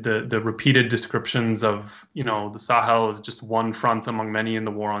 the repeated descriptions of, the Sahel as just one front among many in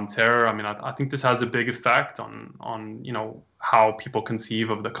the war on terror. I think this has a big effect on how people conceive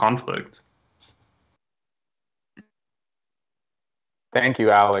of the conflict. Thank you,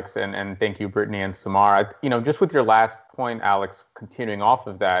 Alex, and thank you, Brittany and Samar. Just with your last point, Alex, continuing off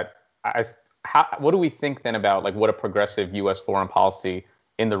of that, what do we think then about what a progressive U.S. foreign policy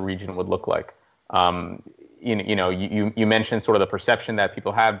in the region would look like? You mentioned sort of the perception that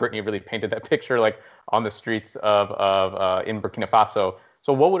people have. Brittany really painted that picture on the streets of in Burkina Faso.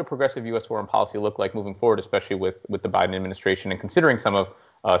 So what would a progressive U.S. foreign policy look like moving forward, especially with the Biden administration and considering some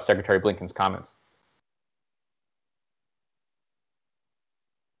of Secretary Blinken's comments?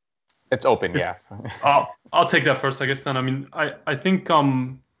 It's open, yes. I'll take that first, I guess. Then I mean, I think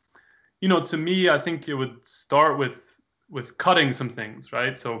to me, I think it would start with cutting some things,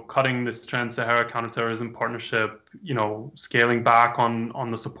 right? So cutting this Trans-Sahara counterterrorism partnership, scaling back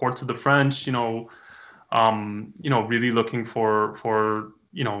on the support to the French, really looking for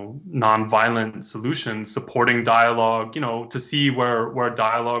nonviolent solutions, supporting dialogue, to see where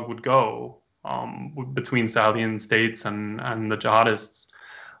dialogue would go between Sahelian states and the jihadists.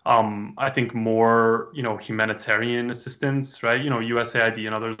 I think more, humanitarian assistance, right? USAID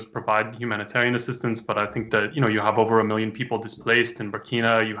and others provide humanitarian assistance, but I think that, you have over 1 million people displaced in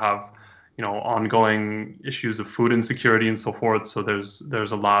Burkina. You have, ongoing issues of food insecurity and so forth. So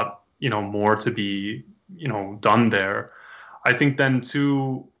there's a lot, more to be, done there. I think then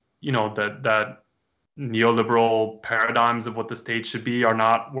too, that neoliberal paradigms of what the state should be are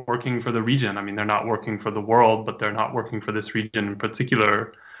not working for the region. I mean, they're not working for the world, but they're not working for this region in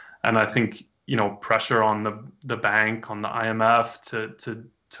particular. And I think, pressure on the bank, on the IMF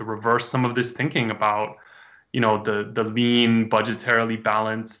to reverse some of this thinking about, the lean, budgetarily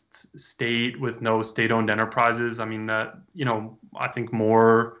balanced state with no state-owned enterprises. I mean, that, I think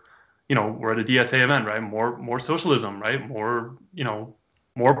more, we're at a DSA event, right? More socialism, right? More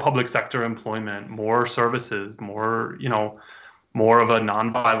public sector employment, more services, more of a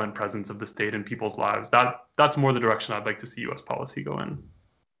nonviolent presence of the state in people's lives. That's more the direction I'd like to see U.S. policy go in.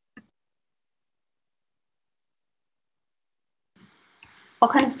 I'll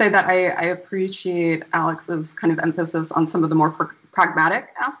kind of say that I appreciate Alex's kind of emphasis on some of the more pragmatic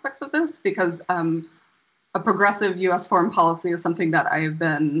aspects of this, because a progressive U.S. foreign policy is something that I've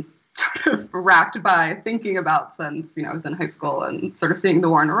been sort of racked by thinking about since, I was in high school and sort of seeing the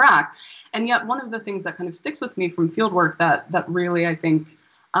war in Iraq. And yet one of the things that kind of sticks with me from fieldwork that really, I think,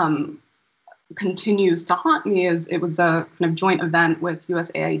 continues to haunt me is it was a kind of joint event with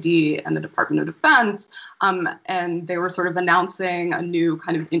USAID and the Department of Defense. And they were sort of announcing a new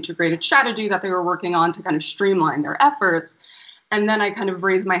kind of integrated strategy that they were working on to kind of streamline their efforts. And then I kind of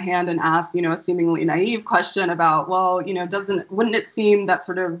raised my hand and asked, a seemingly naive question about, well, wouldn't it seem that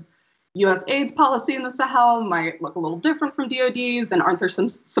sort of U.S. aid's policy in the Sahel might look a little different from DOD's, and aren't there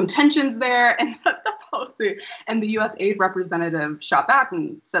some tensions there? And that policy, and the U.S. aid representative shot back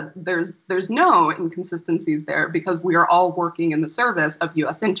and said, there's no inconsistencies there because we are all working in the service of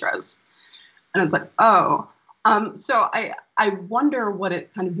U.S. interests. And I was like, oh. So I wonder what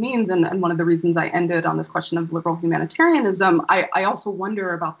it kind of means, and one of the reasons I ended on this question of liberal humanitarianism, I also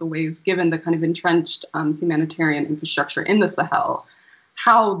wonder about the ways, given the kind of entrenched humanitarian infrastructure in the Sahel,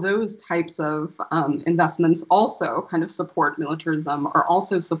 how those types of investments also kind of support militarism or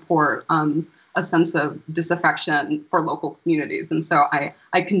also support a sense of disaffection for local communities. And so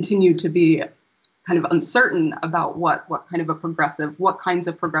I continue to be kind of uncertain about what kinds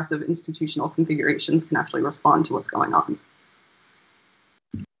of progressive institutional configurations can actually respond to what's going on.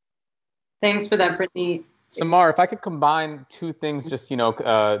 Thanks for that, Brittany. Samar, if I could combine two things, just,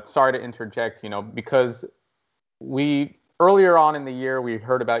 sorry to interject, because earlier on in the year, we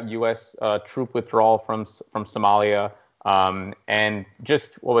heard about U.S. Troop withdrawal from Somalia. And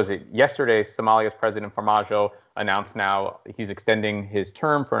just, yesterday, Somalia's President Farmajo announced now he's extending his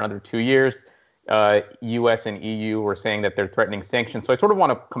term for another 2 years. U.S. and EU were saying that they're threatening sanctions. So I sort of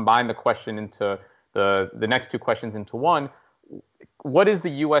want to combine the question into the next two questions into one. What is the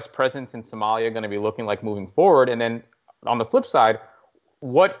U.S. presence in Somalia going to be looking like moving forward? And then on the flip side,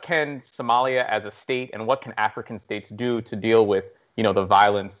 what can Somalia as a state and what can African states do to deal with, the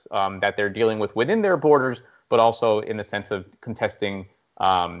violence that they're dealing with within their borders, but also in the sense of contesting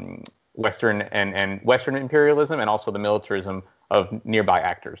Western and Western imperialism and also the militarism of nearby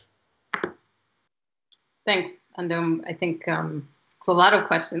actors? Thanks. And I think it's a lot of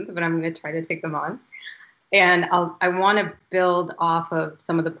questions, but I'm going to try to take them on. And I want to build off of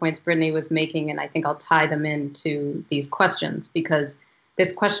some of the points Brittany was making, and I think I'll tie them into these questions, because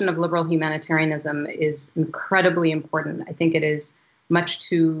this question of liberal humanitarianism is incredibly important. I think it is much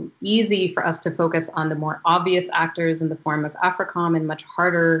too easy for us to focus on the more obvious actors in the form of AFRICOM, and much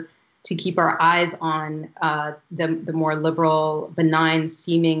harder to keep our eyes on the more liberal, benign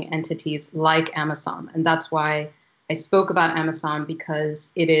seeming entities like AMISOM. And that's why I spoke about AMISOM, because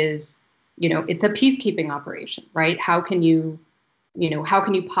it is, it's a peacekeeping operation, right? How can you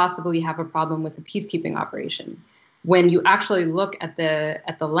possibly have a problem with a peacekeeping operation? When you actually look at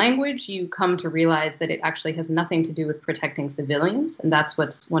the language, you come to realize that it actually has nothing to do with protecting civilians. And that's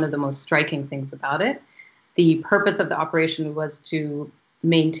what's one of the most striking things about it. The purpose of the operation was to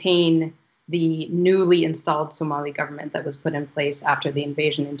maintain the newly installed Somali government that was put in place after the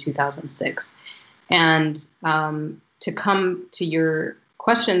invasion in 2006. And to come to your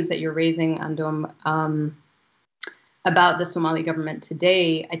questions that you're raising, Andom, about the Somali government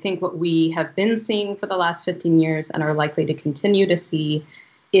today, I think what we have been seeing for the last 15 years and are likely to continue to see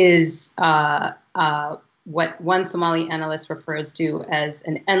is what one Somali analyst refers to as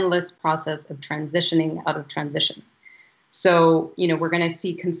an endless process of transitioning out of transition. So, we're going to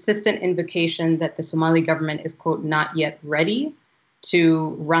see consistent invocation that the Somali government is, quote, not yet ready to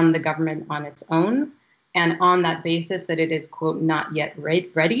run the government on its own. And on that basis that it is, quote, not yet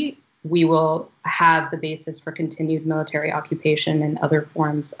ready, we will have the basis for continued military occupation and other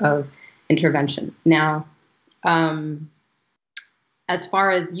forms of intervention. Now, as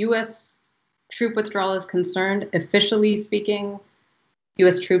far as U.S. troop withdrawal is concerned, officially speaking,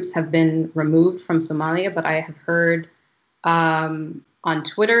 U.S. troops have been removed from Somalia, but I have heard on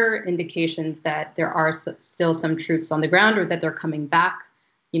Twitter indications that there are still some troops on the ground, or that they're coming back,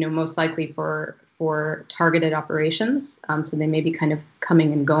 most likely for targeted operations. So they may be kind of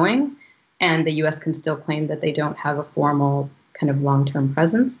coming and going, and the U.S. can still claim that they don't have a formal kind of long-term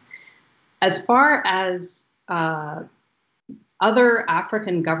presence. As far as other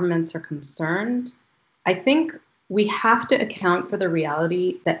African governments are concerned, I think we have to account for the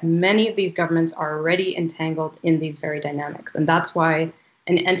reality that many of these governments are already entangled in these very dynamics. And that's why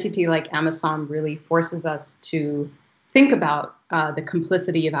an entity like AMISOM really forces us to think about the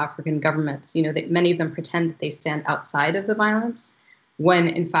complicity of African governments. That many of them pretend that they stand outside of the violence, when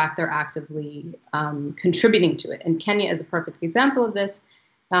in fact they're actively contributing to it. And Kenya is a perfect example of this.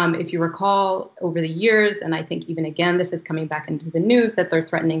 If you recall, over the years, and I think even again, this is coming back into the news, that they're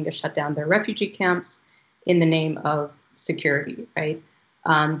threatening to shut down their refugee camps in the name of security, right?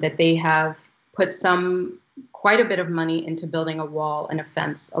 That they have put quite a bit of money into building a wall and a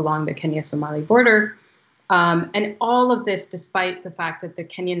fence along the Kenya-Somali border. And all of this, despite the fact that the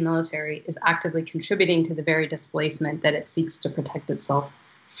Kenyan military is actively contributing to the very displacement that it seeks to protect itself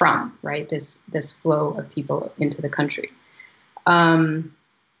from, right? This flow of people into the country.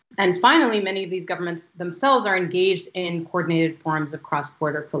 And finally, many of these governments themselves are engaged in coordinated forms of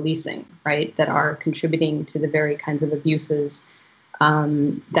cross-border policing, right, that are contributing to the very kinds of abuses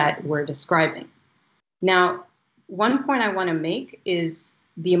that we're describing. Now, one point I want to make is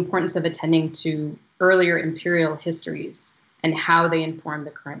the importance of attending to earlier imperial histories and how they inform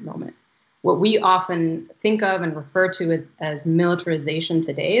the current moment. What we often think of and refer to as militarization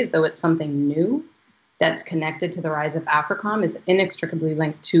today, as though it's something new that's connected to the rise of AFRICOM, is inextricably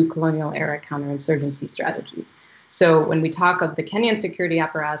linked to colonial era counterinsurgency strategies. So when we talk of the Kenyan security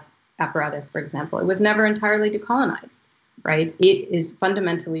apparatus, for example, it was never entirely decolonized, right? It is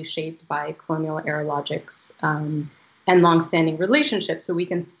fundamentally shaped by colonial era logics and longstanding relationships. So we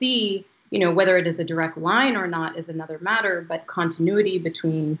can see, whether it is a direct line or not is another matter, but continuity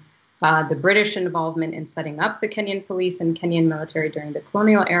between the British involvement in setting up the Kenyan police and Kenyan military during the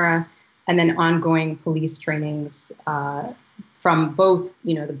colonial era, and then ongoing police trainings from both,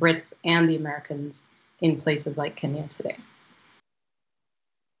 the Brits and the Americans in places like Kenya today.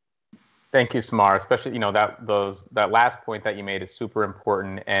 Thank you, Samar. Especially, that last point that you made is super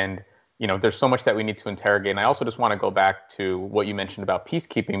important, and there's so much that we need to interrogate. And I also just want to go back to what you mentioned about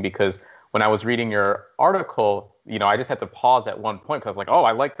peacekeeping, because when I was reading your article, I just had to pause at one point because I was like, oh,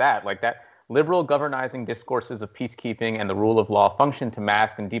 I like that. Liberal governizing discourses of peacekeeping and the rule of law function to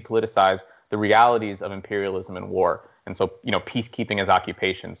mask and depoliticize the realities of imperialism and war. And so, peacekeeping as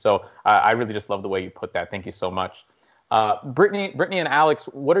occupation. So I really just love the way you put that. Thank you so much. Brittany and Alex,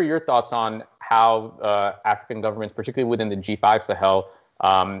 what are your thoughts on how African governments, particularly within the G5 Sahel,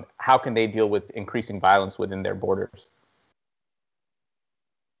 how can they deal with increasing violence within their borders?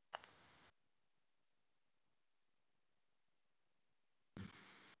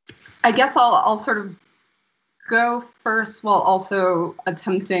 I guess I'll sort of go first while also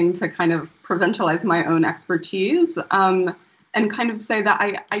attempting to kind of provincialize my own expertise and kind of say that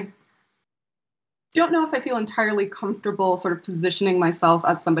I don't know if I feel entirely comfortable sort of positioning myself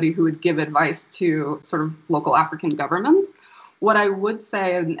as somebody who would give advice to sort of local African governments. What I would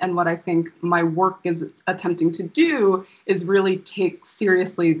say, and what I think my work is attempting to do, is really take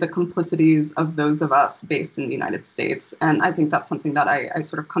seriously the complicities of those of us based in the United States. And I think that's something that I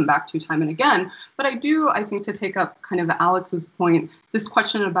sort of come back to time and again. But I think, to take up kind of Alex's point, this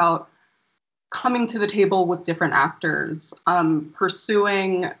question about coming to the table with different actors,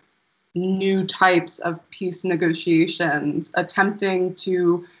 pursuing new types of peace negotiations, attempting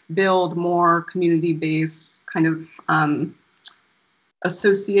to build more community-based kind of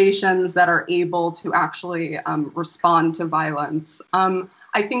associations that are able to actually respond to violence.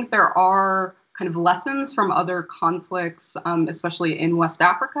 I think there are kind of lessons from other conflicts, especially in West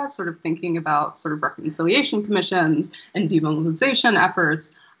Africa, sort of thinking about sort of reconciliation commissions and demobilization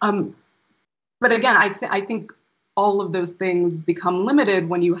efforts. But again, I think all of those things become limited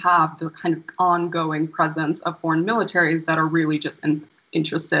when you have the kind of ongoing presence of foreign militaries that are really just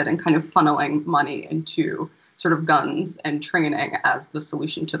interested in kind of funneling money into sort of guns and training as the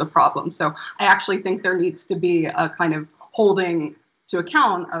solution to the problem. So I actually think there needs to be a kind of holding to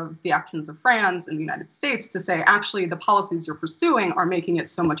account of the actions of France and the United States to say, actually, the policies you're pursuing are making it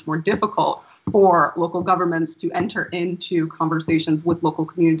so much more difficult for local governments to enter into conversations with local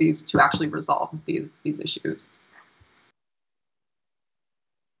communities to actually resolve these issues.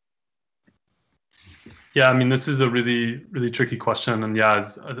 Yeah, I mean, this is a really, really tricky question, and yeah,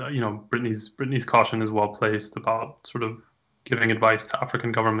 as Brittany's caution is well placed about sort of giving advice to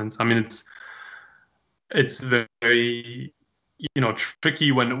African governments. I mean, it's very,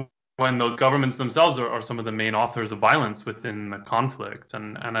 tricky when those governments themselves are some of the main authors of violence within the conflict,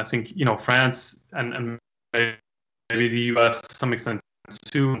 and I think France and maybe the U.S. to some extent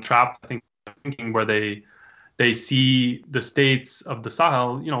too trapped, I think, thinking where they see the states of the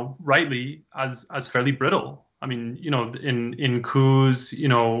Sahel, rightly as fairly brittle. I mean, in coups,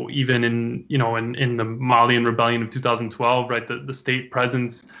 even in the Malian rebellion of 2012, right, the state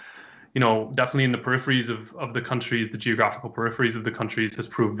presence, definitely in the peripheries of the countries, the geographical peripheries of the countries has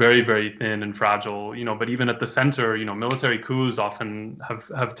proved very, very thin and fragile, but even at the center, military coups often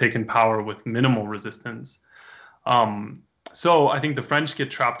have taken power with minimal resistance. So I think the French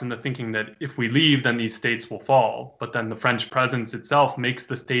get trapped in the thinking that if we leave, then these states will fall. But then the French presence itself makes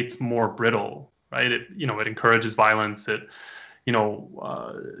the states more brittle, right? It encourages violence. It,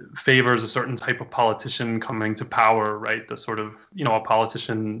 favors a certain type of politician coming to power, right? The sort of, a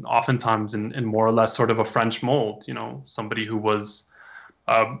politician oftentimes in more or less sort of a French mold, somebody who was,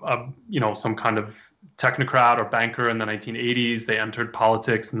 some kind of technocrat or banker in the 1980s. They entered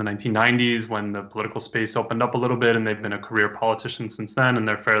politics in the 1990s when the political space opened up a little bit, and they've been a career politician since then, and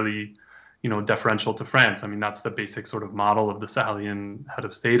they're fairly, deferential to France. I mean, that's the basic sort of model of the Sahelian head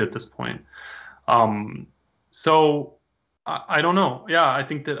of state at this point. So I don't know. Yeah, I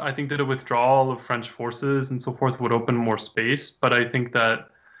think that a withdrawal of French forces and so forth would open more space, but I think that,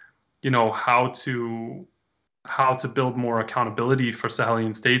 how to build more accountability for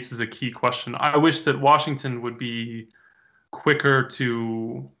Sahelian states is a key question. I wish that Washington would be quicker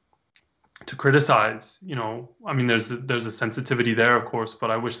to criticize. I mean, there's a sensitivity there, of course,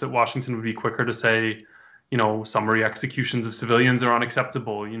 but I wish that Washington would be quicker to say, summary executions of civilians are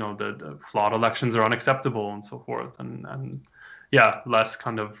unacceptable. The flawed elections are unacceptable, and so forth. And yeah, less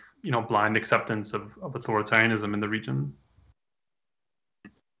kind of blind acceptance of authoritarianism in the region.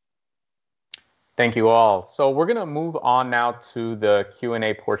 Thank you all. So we're going to move on now to the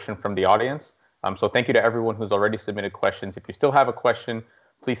Q&A portion from the audience. So thank you to everyone who's already submitted questions. If you still have a question,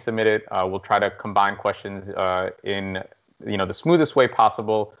 please submit it. We'll try to combine questions in the smoothest way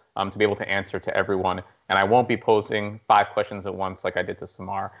possible to be able to answer to everyone. And I won't be posing 5 questions at once like I did to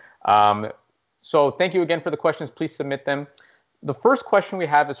Samar. So thank you again for the questions. Please submit them. The first question we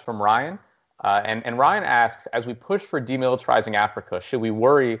have is from Ryan. And Ryan asks, as we push for demilitarizing Africa, should we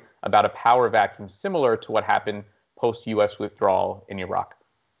worry about a power vacuum similar to what happened post-U.S. withdrawal in Iraq?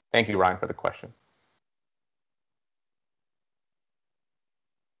 Thank you, Ryan, for the question.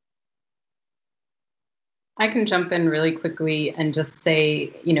 I can jump in really quickly and just say,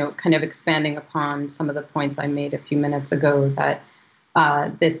 kind of expanding upon some of the points I made a few minutes ago, that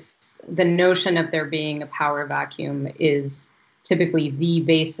the notion of there being a power vacuum is typically the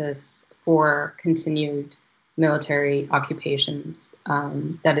basis for continued military occupations.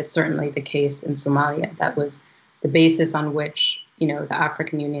 That is certainly the case in Somalia. That was the basis on which, the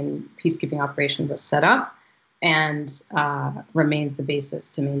African Union peacekeeping operation was set up, and remains the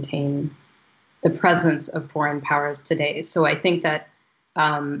basis to maintain the presence of foreign powers today. So I think that,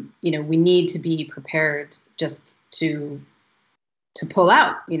 we need to be prepared just to pull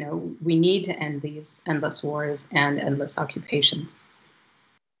out. We need to end these endless wars and endless occupations.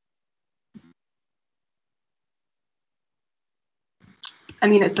 I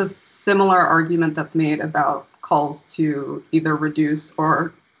mean, it's a similar argument that's made about calls to either reduce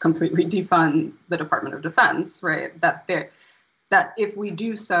or completely defund the Department of Defense, right? That if we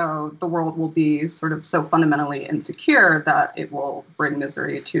do so, the world will be sort of so fundamentally insecure that it will bring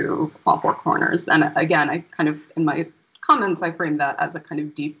misery to all 4 corners. And again, I kind of, in my comments, I frame that as a kind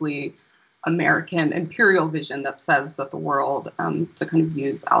of deeply American imperial vision that says that the world, to kind of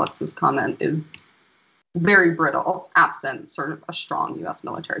use Alex's comment, is very brittle, absent sort of a strong U.S.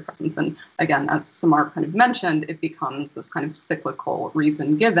 military presence. And again, as Samar kind of mentioned, it becomes this kind of cyclical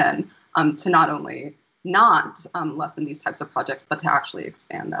reason given to not only not lessen these types of projects, but to actually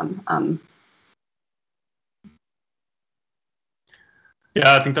expand them.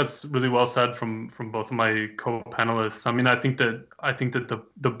 Yeah, I think that's really well said from both of my co-panelists. I mean, I think that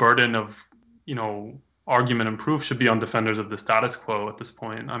the burden of, argument and proof should be on defenders of the status quo at this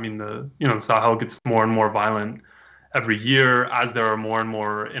point. I mean, the Sahel gets more and more violent every year as there are more and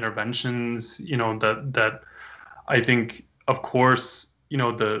more interventions. That I think, of course,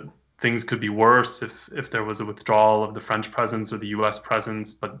 the things could be worse if there was a withdrawal of the French presence or the U.S.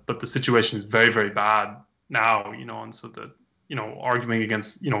 presence, but the situation is very, very bad now. And so arguing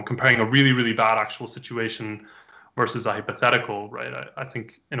against, comparing a really, really bad actual situation versus a hypothetical, right? I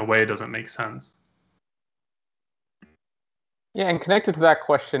think in a way it doesn't make sense. Yeah, and connected to that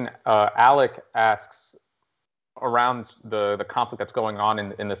question, Alec asks around the conflict that's going on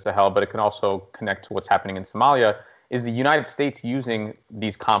in the Sahel, but it can also connect to what's happening in Somalia. Is the United States using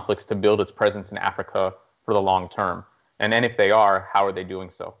these conflicts to build its presence in Africa for the long term? And then if they are, how are they doing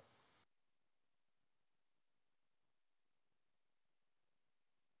so?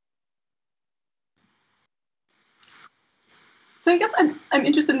 So I guess I'm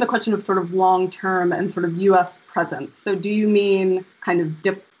interested in the question of sort of long-term and sort of U.S. presence. So do you mean kind of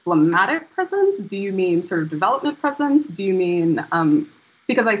diplomatic presence? Do you mean sort of development presence? Do you mean,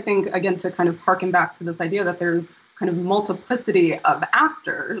 because I think, again, to kind of harken back to this idea that there's kind of multiplicity of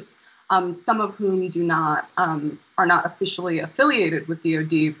actors, some of whom are not officially affiliated with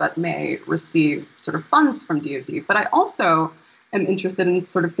DoD, but may receive sort of funds from DoD. But I also am interested in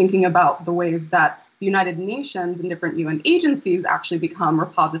sort of thinking about the ways that the United Nations and different UN agencies actually become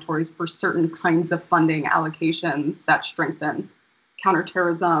repositories for certain kinds of funding allocations that strengthen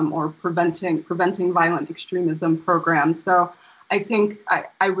counterterrorism or preventing violent extremism programs. So I think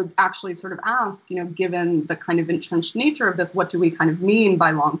I would actually sort of ask, given the kind of entrenched nature of this, what do we kind of mean by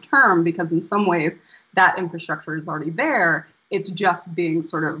long term? Because in some ways that infrastructure is already there. It's just being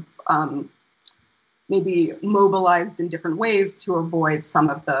sort of maybe mobilized in different ways to avoid some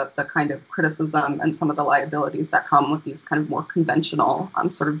of the kind of criticism and some of the liabilities that come with these kind of more conventional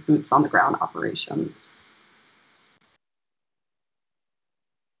sort of boots on the ground operations.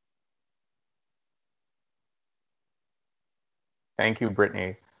 Thank you,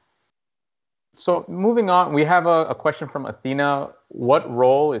 Brittany. So moving on, we have a question from Athena. What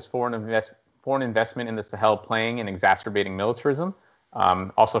role is foreign investment in the Sahel playing in exacerbating militarism?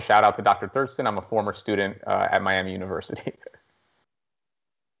 Also, shout out to Dr. Thurston. I'm a former student at Miami University.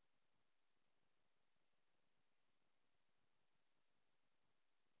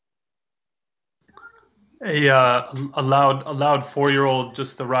 A loud 4-year-old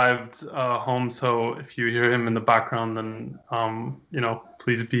just arrived home, so if you hear him in the background, then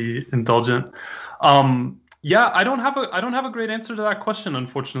please be indulgent. Yeah, I don't have a great answer to that question,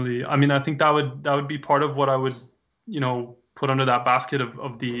 unfortunately. I mean, I think that would be part of what I would put under that basket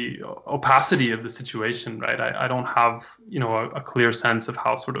of the opacity of the situation, right? I don't have a clear sense of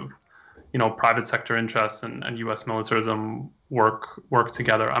how sort of private sector interests and U.S. militarism work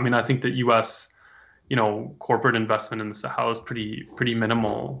together. I mean, I think that U.S. corporate investment in the Sahel is pretty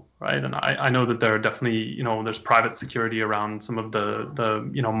minimal, right? And I know that there are definitely, there's private security around some of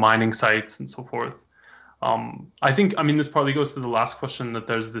the mining sites and so forth. I think, this partly goes to the last question, that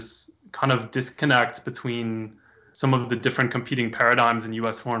there's this kind of disconnect between some of the different competing paradigms in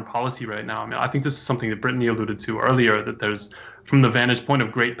U.S. foreign policy right now. I think this is something that Brittany alluded to earlier, that there's, from the vantage point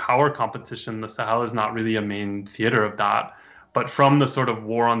of great power competition, the Sahel is not really a main theater of that. But from the sort of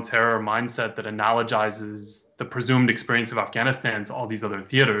war on terror mindset that analogizes the presumed experience of Afghanistan to all these other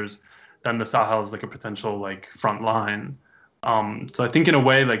theaters, then the Sahel is like a potential front line. So I think in a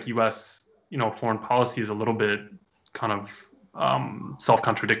way, U.S. Foreign policy is a little bit kind of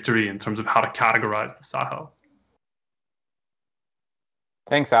self-contradictory in terms of how to categorize the Sahel.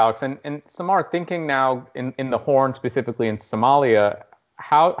 Thanks, Alex. And Samar, thinking now in the Horn, specifically in Somalia,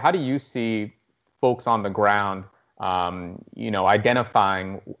 how do you see folks on the ground,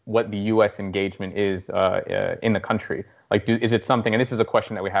 identifying what the U.S. engagement is in the country? Is it something, and this is a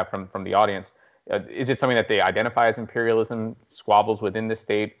question that we have from the audience, is it something that they identify as imperialism, squabbles within the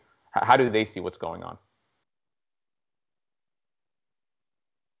state? How do they see what's going on?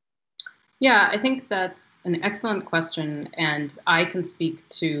 Yeah, I think that's an excellent question, and I can speak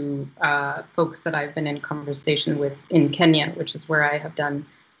to folks that I've been in conversation with in Kenya, which is where I have done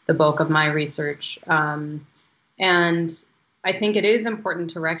the bulk of my research. And I think it is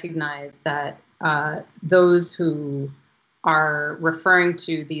important to recognize that those who are referring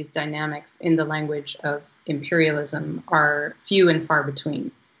to these dynamics in the language of imperialism are few and far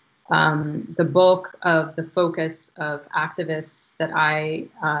between. The bulk of the focus of activists that I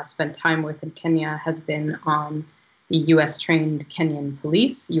spent time with in Kenya has been on the US-trained Kenyan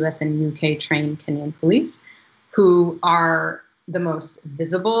police, US and UK-trained Kenyan police, who are the most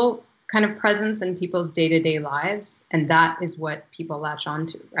visible kind of presence in people's day-to-day lives. And that is what people latch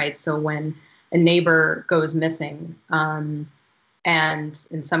onto, right? So when a neighbor goes missing, and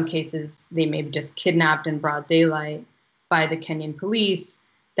in some cases, they may be just kidnapped in broad daylight by the Kenyan police,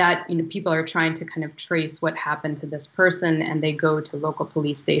 that people are trying to kind of trace what happened to this person, and they go to local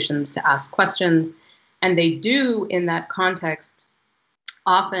police stations to ask questions. And they do, in that context,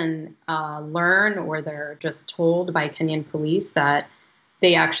 often learn, or they're just told by Kenyan police, that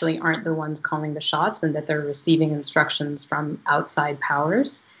they actually aren't the ones calling the shots and that they're receiving instructions from outside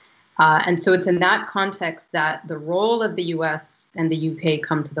powers. And so it's in that context that the role of the US and the UK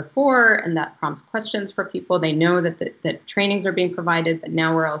come to the fore, and that prompts questions for people. They know that trainings are being provided, but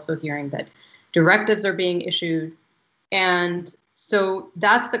now we're also hearing that directives are being issued. And so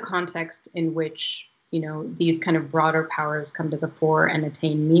that's the context in which, these kind of broader powers come to the fore and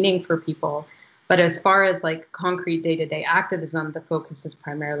attain meaning for people. But as far as like concrete day-to-day activism, the focus is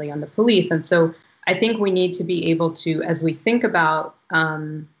primarily on the police. And so I think we need to be able to, as we think about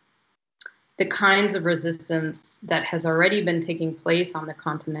the kinds of resistance that has already been taking place on the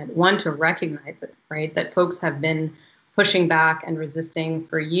continent, one, to recognize it, right? That folks have been pushing back and resisting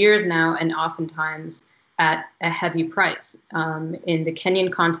for years now, and oftentimes at a heavy price. In the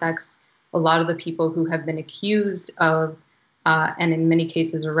Kenyan context, a lot of the people who have been accused of and in many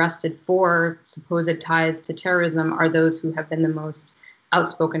cases arrested for supposed ties to terrorism are those who have been the most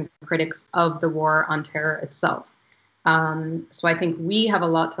outspoken critics of the war on terror itself. So I think we have a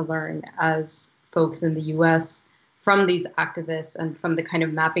lot to learn as folks in the US from these activists and from the kind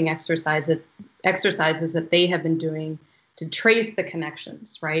of mapping exercises that they have been doing to trace the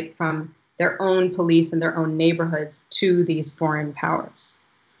connections, right, from their own police and their own neighborhoods to these foreign powers.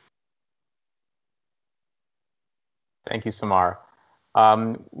 Thank you, Samar.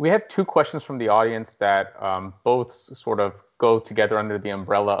 We have two questions from the audience that both sort of go together under the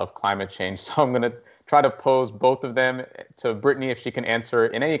umbrella of climate change. So I'm going to try to pose both of them to Brittany, if she can answer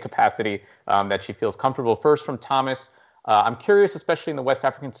in any capacity that she feels comfortable. First, from Thomas, I'm curious, especially in the West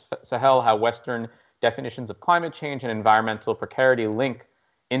African Sahel, how Western definitions of climate change and environmental precarity link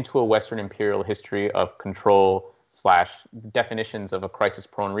into a Western imperial history of control / definitions of a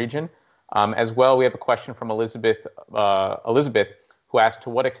crisis-prone region. As well, we have a question from Elizabeth, who asked, to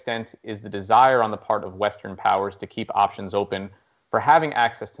what extent is the desire on the part of Western powers to keep options open for having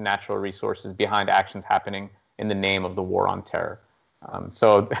access to natural resources behind actions happening in the name of the war on terror?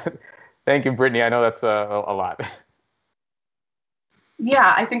 So thank you, Brittany. I know that's a lot.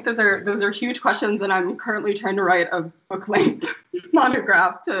 Yeah, I think those are huge questions, and I'm currently trying to write a book-length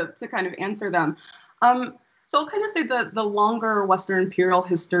monograph to kind of answer them. So I'll kind of say the longer Western imperial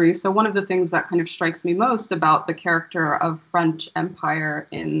history. So one of the things that kind of strikes me most about the character of French empire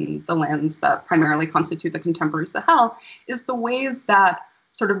in the lands that primarily constitute the contemporary Sahel is the ways that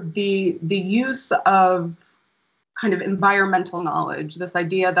sort of the use of kind of environmental knowledge, this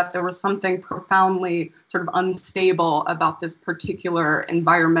idea that there was something profoundly sort of unstable about this particular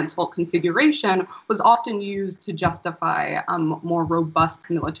environmental configuration, was often used to justify more robust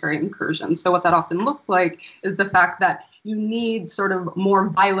military incursions. So what that often looked like is the fact that you need sort of more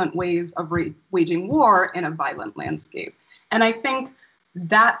violent ways of waging war in a violent landscape. And I think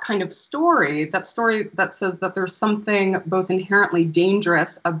that kind of story that says that there's something both inherently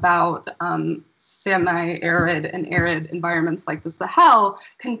dangerous about semi-arid and arid environments like the Sahel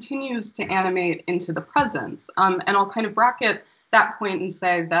continues to animate into the present. And I'll kind of bracket that point and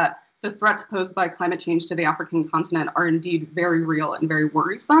say that the threats posed by climate change to the African continent are indeed very real and very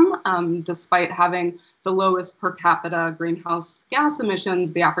worrisome. Despite having the lowest per capita greenhouse gas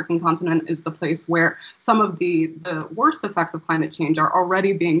emissions, the African continent is the place where some of the worst effects of climate change are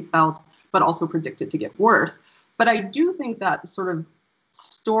already being felt, but also predicted to get worse. But I do think that sort of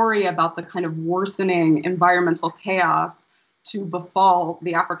story about the kind of worsening environmental chaos to befall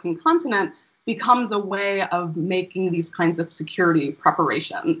the African continent becomes a way of making these kinds of security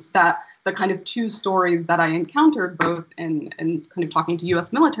preparations. That the kind of two stories that I encountered, both in kind of talking to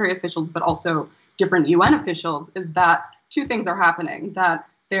US military officials, but also different UN officials, is that two things are happening. That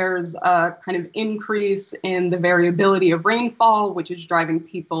there's a kind of increase in the variability of rainfall, which is driving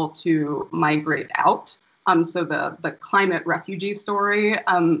people to migrate out. So the climate refugee story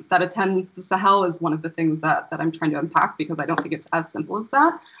that attends the Sahel is one of the things that I'm trying to unpack, because I don't think it's as simple as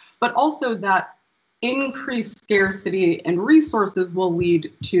that. But also that increased scarcity in resources will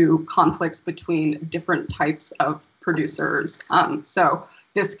lead to conflicts between different types of producers. So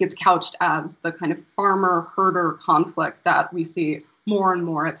this gets couched as the kind of farmer-herder conflict that we see more and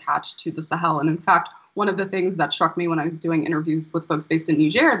more attached to the Sahel. And in fact, one of the things that struck me when I was doing interviews with folks based in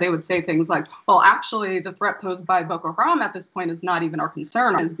Niger, they would say things like, well, actually, the threat posed by Boko Haram at this point is not even our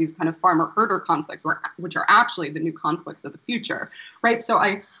concern, is these kind of farmer-herder conflicts, which are actually the new conflicts of the future, right? So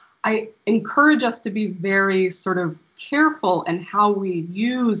I encourage us to be very sort of careful in how we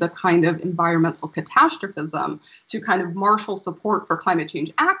use a kind of environmental catastrophism to kind of marshal support for climate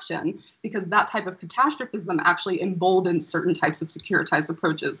change action, because that type of catastrophism actually emboldens certain types of securitized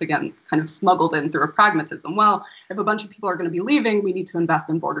approaches, again, kind of smuggled in through a pragmatism. Well, if a bunch of people are going to be leaving, we need to invest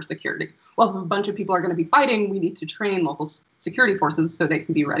in border security. Well, if a bunch of people are going to be fighting, we need to train local security forces so they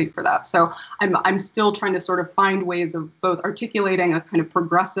can be ready for that. So I'm still trying to sort of find ways of both articulating a kind of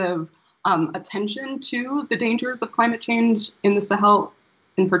progressive attention to the dangers of climate change in the Sahel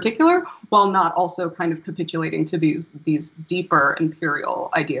in particular, while not also kind of capitulating to these deeper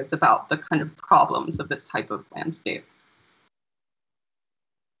imperial ideas about the kind of problems of this type of landscape.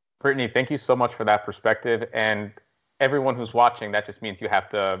 Brittany, thank you so much for that perspective. And everyone who's watching, that just means you have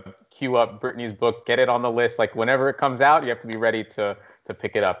to queue up Brittany's book, get it on the list. Like whenever it comes out, you have to be ready to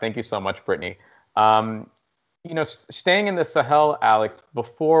pick it up. Thank you so much, Brittany. Staying in the Sahel, Alex,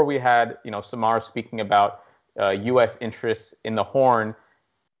 before we had, Samara speaking about U.S. interests in the Horn,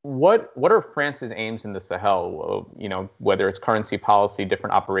 what are France's aims in the Sahel? Whether it's currency policy,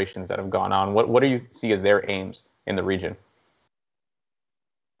 different operations that have gone on, what do you see as their aims in the region?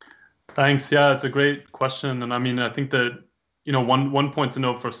 Thanks. Yeah, it's a great question. And I mean, I think that, one point to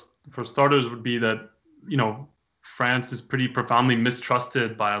note for starters would be that, France is pretty profoundly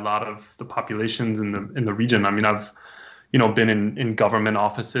mistrusted by a lot of the populations in the region. I mean, I've been in government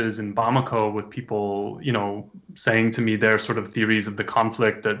offices in Bamako with people saying to me their sort of theories of the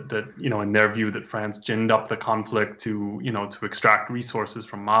conflict that in their view that France ginned up the conflict to extract resources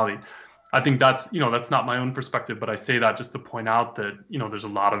from Mali. I think that's not my own perspective, but I say that just to point out that there's a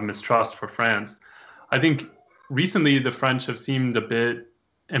lot of mistrust for France. I think recently the French have seemed a bit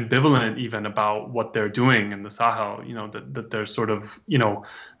ambivalent even about what they're doing in the Sahel, that there's sort of,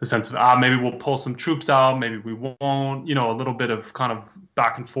 the sense of, maybe we'll pull some troops out, maybe we won't, a little bit of kind of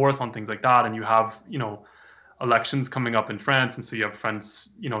back and forth on things like that. And you have, elections coming up in France. And so you have French,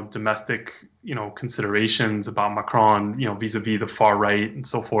 domestic, considerations about Macron, vis-a-vis the far right and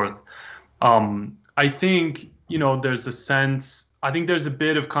so forth. I think, there's a sense, I think there's a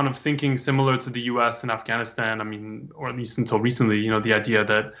bit of kind of thinking similar to the US and Afghanistan. I mean, or at least until recently, the idea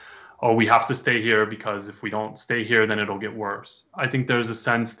that, we have to stay here because if we don't stay here, then it'll get worse. I think there's a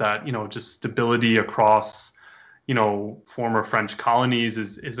sense that, just stability across, former French colonies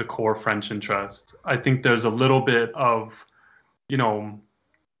is a core French interest. I think there's a little bit of,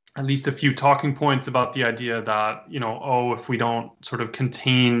 at least a few talking points about the idea that, if we don't sort of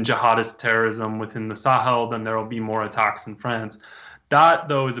contain jihadist terrorism within the Sahel, then there will be more attacks in France. That,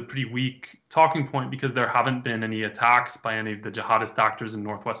 though, is a pretty weak talking point because there haven't been any attacks by any of the jihadist actors in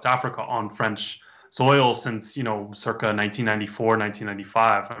Northwest Africa on French soil since, circa 1994,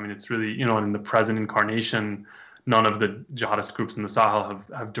 1995. I mean, it's really, in the present incarnation, none of the jihadist groups in the Sahel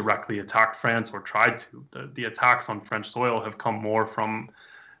have directly attacked France or tried to. The attacks on French soil have come more from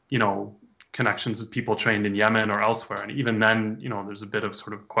connections with people trained in Yemen or elsewhere. And even then, there's a bit of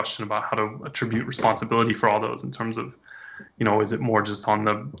sort of question about how to attribute responsibility for all those in terms of, is it more just on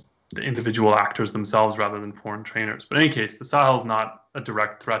the individual actors themselves rather than foreign trainers? But in any case, the Sahel is not a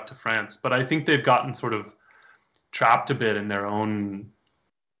direct threat to France. But I think they've gotten sort of trapped a bit in their own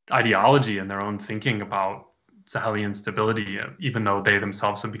ideology and their own thinking about Saheli instability, even though they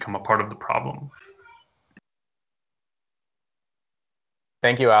themselves have become a part of the problem.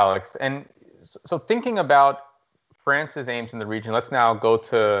 Thank you, Alex. And so thinking about France's aims in the region, let's now go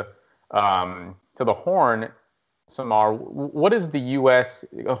to the Horn, Samar. What is the U.S.,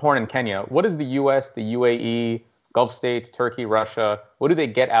 Horn in Kenya, what is the U.S., the UAE, Gulf states, Turkey, Russia, what do they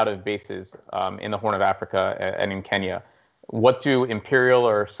get out of bases in the Horn of Africa and in Kenya? What do imperial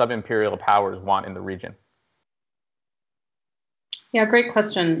or sub-imperial powers want in the region? Yeah, great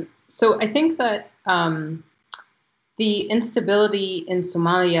question. So I think that the instability in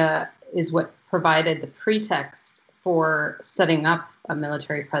Somalia is what provided the pretext for setting up a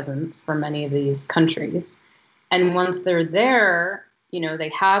military presence for many of these countries. And once they're there, they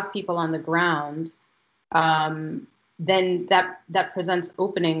have people on the ground, then that presents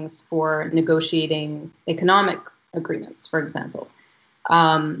openings for negotiating economic agreements, for example.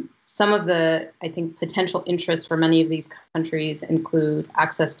 Some of the, I think, potential interests for many of these countries include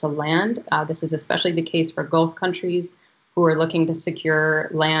access to land. This is especially the case for Gulf countries who are looking to secure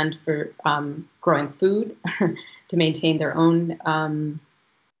land for growing food to maintain their own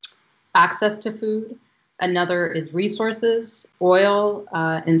access to food. Another is resources. Oil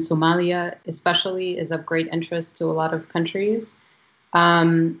in Somalia especially is of great interest to a lot of countries.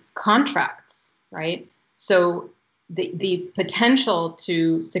 Contracts, right? So the potential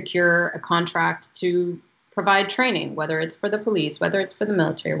to secure a contract to provide training, whether it's for the police, whether it's for the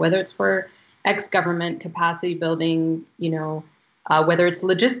military, whether it's for ex-government capacity building, whether it's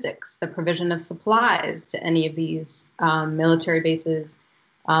logistics, the provision of supplies to any of these military bases,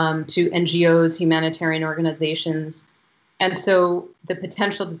 to NGOs, humanitarian organizations. And so the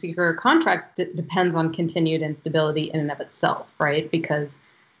potential to secure contracts depends on continued instability in and of itself, right? Because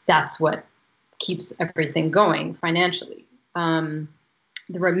that's what keeps everything going financially. The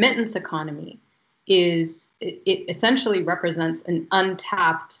remittance economy it essentially represents an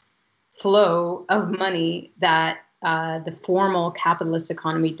untapped flow of money that the formal capitalist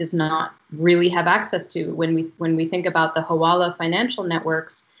economy does not really have access to. When we think about the Hawala financial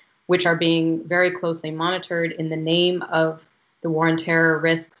networks, which are being very closely monitored in the name of the war on terror,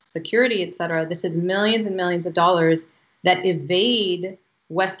 risks, security, et cetera, this is millions and millions of dollars that evade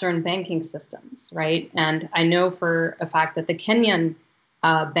Western banking systems, right? And I know for a fact that the Kenyan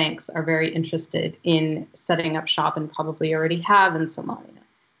banks are very interested in setting up shop and probably already have in Somalia.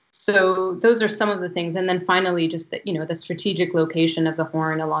 So those are some of the things. And then finally, just the strategic location of the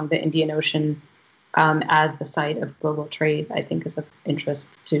Horn along the Indian Ocean as the site of global trade, I think is of interest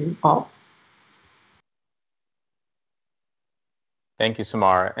to all. Thank you,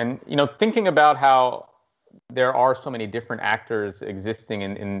 Samar. And, thinking about how there are so many different actors existing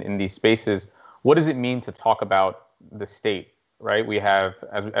in these spaces, what does it mean to talk about the state, right? We have,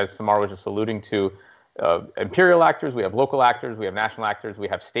 as Samar was just alluding to, imperial actors, we have local actors, we have national actors, we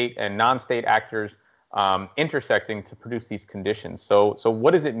have state and non-state actors intersecting to produce these conditions. So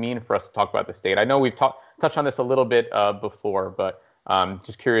what does it mean for us to talk about the state? I know we've touched on this a little bit before, but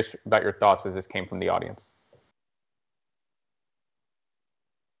just curious about your thoughts as this came from the audience.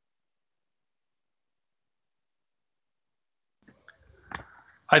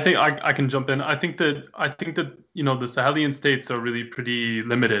 I think I can jump in. I think that the Sahelian states are really pretty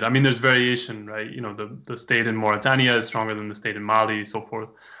limited. I mean, there's variation, right? The state in Mauritania is stronger than the state in Mali, so forth.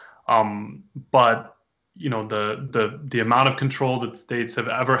 But the amount of control that states have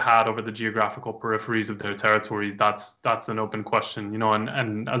ever had over the geographical peripheries of their territories, that's an open question.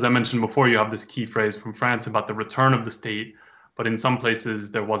 And as I mentioned before, you have this key phrase from France about the return of the state. But in some places,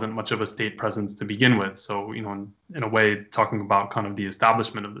 there wasn't much of a state presence to begin with. So, in a way, talking about kind of the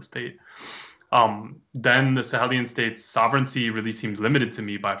establishment of the state. Then the Sahelian state's sovereignty really seems limited to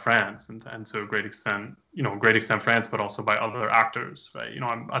me by France and to a great extent, France, but also by other actors, right?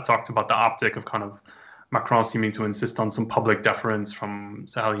 I talked about the optic of kind of Macron seeming to insist on some public deference from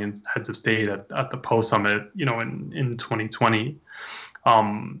Sahelian heads of state at the Po summit, in 2020.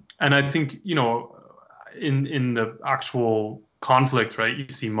 And I think, in the actual conflict, right, you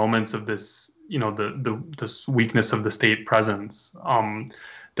see moments of this, this weakness of the state presence.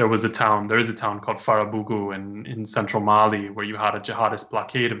 There is a town called Farabougou in central Mali where you had a jihadist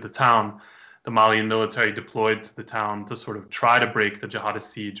blockade of the town. The Malian military deployed to the town to sort of try to break the jihadist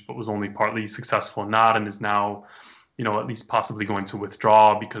siege, but was only partly successful in that, and is now, at least possibly going to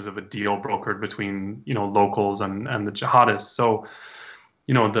withdraw because of a deal brokered between, locals and the jihadists. So,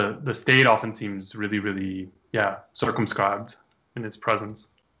 the state often seems really, really, circumscribed in its presence.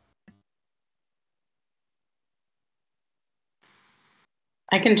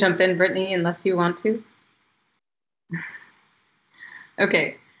 I can jump in, Brittany, unless you want to.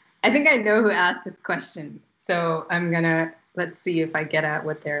 Okay, I think I know who asked this question. So let's see if I get at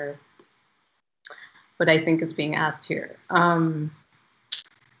what I think is being asked here. I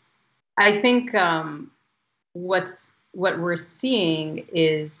think what we're seeing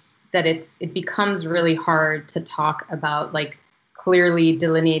is that it becomes really hard to talk about like clearly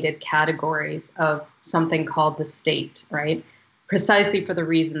delineated categories of something called the state, right? Precisely for the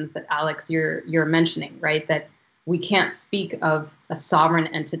reasons that Alex, you're mentioning, right? That we can't speak of a sovereign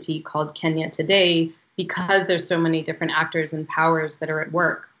entity called Kenya today because there's so many different actors and powers that are at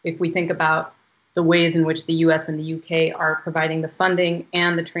work. If we think about the ways in which the US and the UK are providing the funding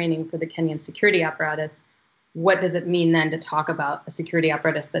and the training for the Kenyan security apparatus, what does it mean then to talk about a security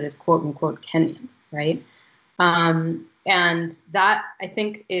apparatus that is quote unquote Kenyan, right? And that, I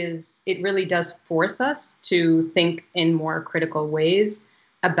think, it really does force us to think in more critical ways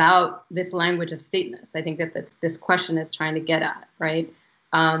about this language of stateness. I think that this question is trying to get at, right?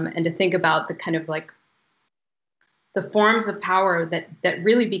 and to think about the kind of like the forms of power that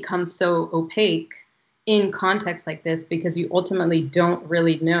really become so opaque in contexts like this, because you ultimately don't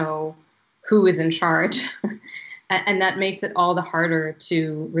really know who is in charge. And that makes it all the harder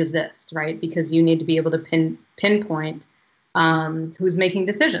to resist, right? Because you need to be able to pinpoint who's making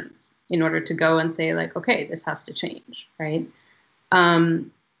decisions in order to go and say, like, okay, this has to change, right?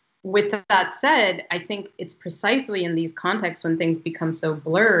 With that said, I think it's precisely in these contexts when things become so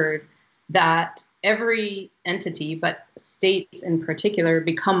blurred that every entity, but states in particular,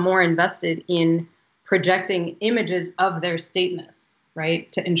 become more invested in projecting images of their stateness, right?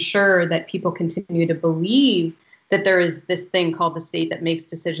 To ensure that people continue to believe that there is this thing called the state that makes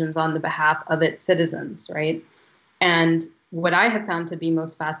decisions on the behalf of its citizens, right? And what I have found to be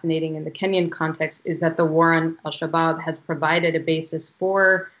most fascinating in the Kenyan context is that the war on al-Shabaab has provided a basis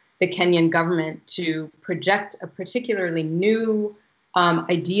for the Kenyan government to project a particularly new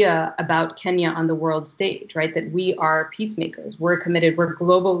idea about Kenya on the world stage, right? That we are peacemakers, we're committed, we're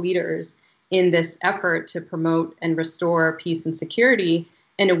global leaders in this effort to promote and restore peace and security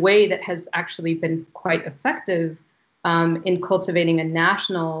in a way that has actually been quite effective in cultivating a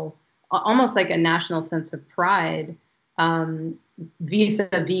national, almost like a national sense of pride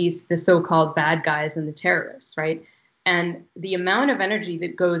vis-a-vis the so-called bad guys and the terrorists, right? And the amount of energy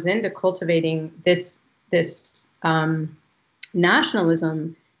that goes into cultivating this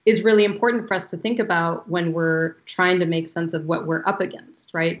nationalism is really important for us to think about when we're trying to make sense of what we're up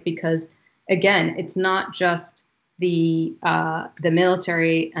against, right? Because again, it's not just the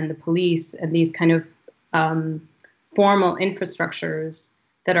military and the police and these kind of formal infrastructures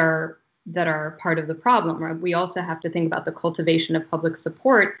that are part of the problem, right? We also have to think about the cultivation of public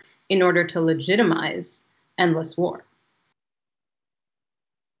support in order to legitimize endless war.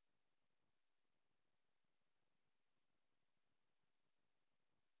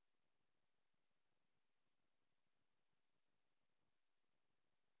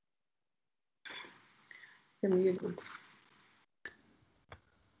 You're muted.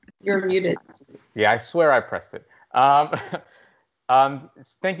 You're muted. Yeah, I swear I pressed it.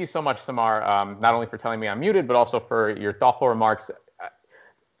 Thank you so much, Samar, not only for telling me I'm muted, but also for your thoughtful remarks.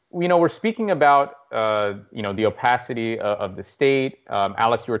 We're speaking about, the opacity of the state.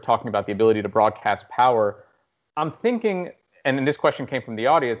 Alex, you were talking about the ability to broadcast power. I'm thinking, and this question came from the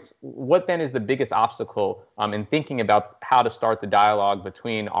audience, what then is the biggest obstacle in thinking about how to start the dialogue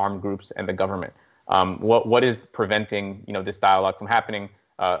between armed groups and the government? What is preventing, this dialogue from happening,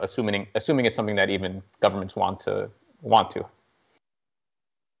 assuming it's something that even governments want to?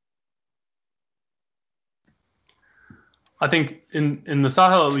 I think in the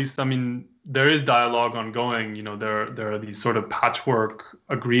Sahel, at least, I mean, there is dialogue ongoing. There are these sort of patchwork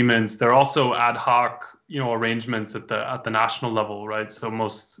agreements. There are also ad hoc, arrangements at the national level, right? So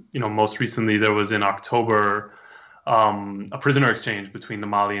most recently there was in October a prisoner exchange between the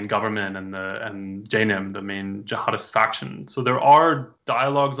Malian government and JNIM, the main jihadist faction. So there are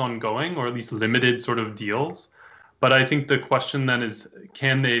dialogues ongoing, or at least limited sort of deals. But I think the question then is,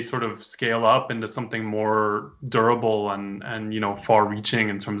 can they sort of scale up into something more durable and far-reaching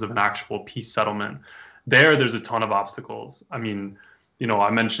in terms of an actual peace settlement? There's a ton of obstacles. I mean,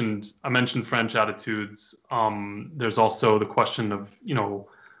 I mentioned French attitudes. There's also the question of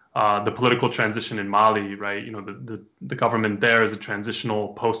the political transition in Mali, right? The government there is a transitional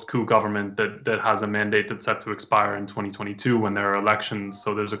post-coup government that has a mandate that's set to expire in 2022 when there are elections.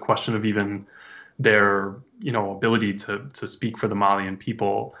 So there's a question of even their ability to speak for the Malian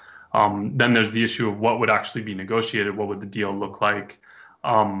people. Then there's the issue of what would actually be negotiated, what would the deal look like,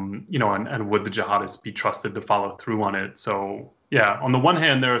 and would the jihadists be trusted to follow through on it? So yeah, on the one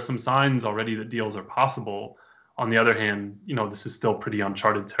hand, there are some signs already that deals are possible. On the other hand, this is still pretty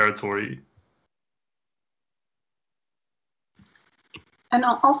uncharted territory. And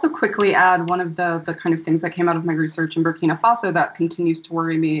I'll also quickly add, one of the kind of things that came out of my research in Burkina Faso that continues to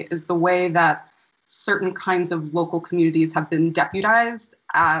worry me is the way that certain kinds of local communities have been deputized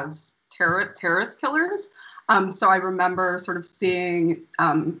as terrorist killers. So I remember sort of seeing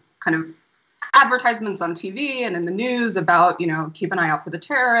kind of advertisements on TV and in the news about, keep an eye out for the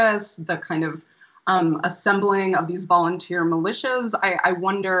terrorists, the kind of assembling of these volunteer militias. I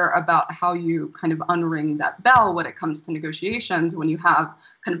wonder about how you kind of unring that bell when it comes to negotiations, when you have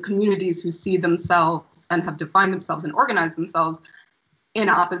kind of communities who see themselves and have defined themselves and organized themselves in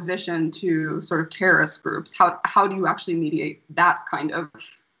opposition to sort of terrorist groups. How do you actually mediate that kind of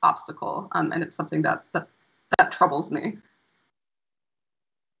obstacle? And it's something that troubles me.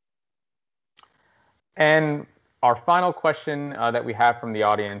 And our final question that we have from the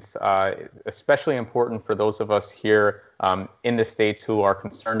audience, especially important for those of us here in the States who are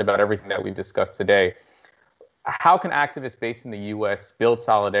concerned about everything that we've discussed today. How can activists based in the U.S. build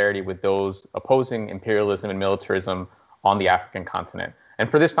solidarity with those opposing imperialism and militarism on the African continent? And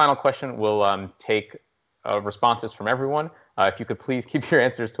for this final question, we'll take responses from everyone. If you could please keep your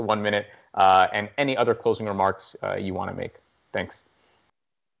answers to 1 minute and any other closing remarks you want to make. Thanks.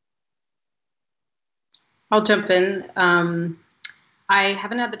 I'll jump in. I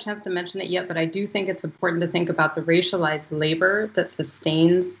haven't had the chance to mention it yet, but I do think it's important to think about the racialized labor that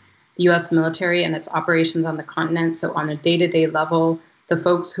sustains the U.S. military and its operations on the continent. So on a day-to-day level, the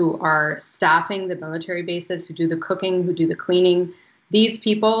folks who are staffing the military bases, who do the cooking, who do the cleaning, these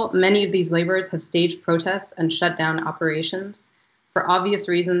people, many of these laborers have staged protests and shut down operations. For obvious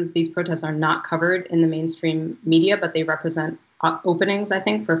reasons, these protests are not covered in the mainstream media, but they represent openings, I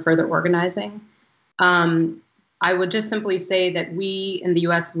think, for further organizing. I would just simply say that we in the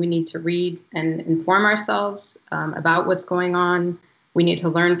US, we need to read and inform ourselves about what's going on. We need to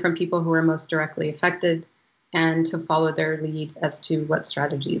learn from people who are most directly affected and to follow their lead as to what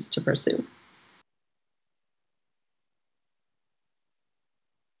strategies to pursue.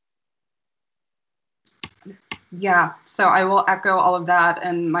 Yeah, so I will echo all of that,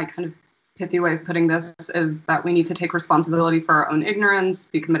 and my kind of pithy way of putting this is that we need to take responsibility for our own ignorance,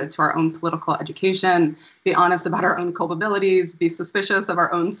 be committed to our own political education, be honest about our own culpabilities, be suspicious of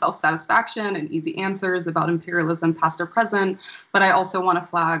our own self-satisfaction and easy answers about imperialism, past or present. But I also want to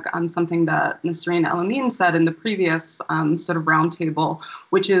flag something that Nasreen El-Amin said in the previous sort of roundtable,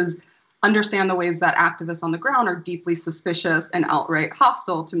 which is understand the ways that activists on the ground are deeply suspicious and outright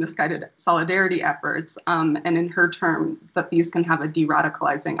hostile to misguided solidarity efforts. And in her term, that these can have a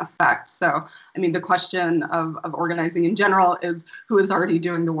de-radicalizing effect. So, I mean, the question of organizing in general is who is already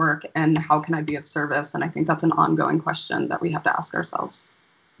doing the work and how can I be of service? And I think that's an ongoing question that we have to ask ourselves.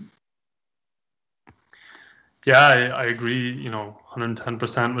 Yeah, I agree,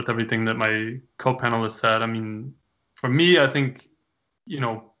 110% with everything that my co-panelists said. I mean, for me, I think,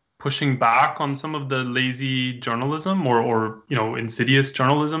 pushing back on some of the lazy journalism or insidious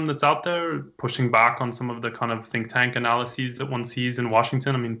journalism that's out there, pushing back on some of the kind of think tank analyses that one sees in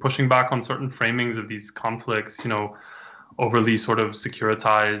Washington. I mean, pushing back on certain framings of these conflicts, overly sort of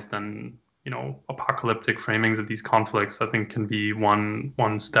securitized and, apocalyptic framings of these conflicts, I think can be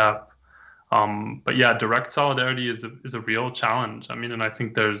one step. But yeah, direct solidarity is a real challenge. I mean, and I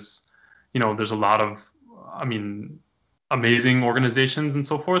think there's a lot of, amazing organizations and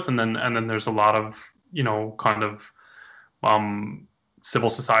so forth, and then there's a lot of civil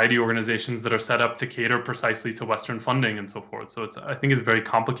society organizations that are set up to cater precisely to Western funding and so forth. So I think it's very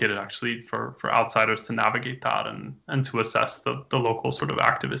complicated actually for outsiders to navigate that and to assess the local sort of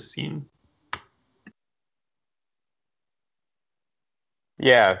activist scene.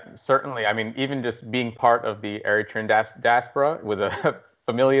 Yeah, certainly. I mean, even just being part of the Eritrean diaspora with a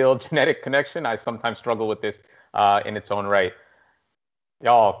familial genetic connection, I sometimes struggle with this in its own right.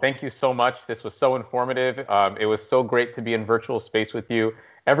 Y'all, thank you so much. This was so informative. It was so great to be in virtual space with you.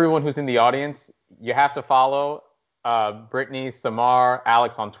 Everyone who's in the audience, you have to follow Brittany, Samar,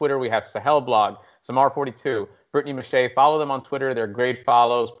 Alex on Twitter. We have Sahel blog, Samar42, Brittany Mache. Follow them on Twitter. They're great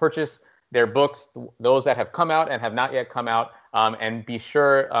follows. Purchase their books, those that have come out and have not yet come out, and be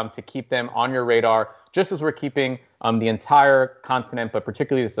sure to keep them on your radar, just as we're keeping the entire continent, but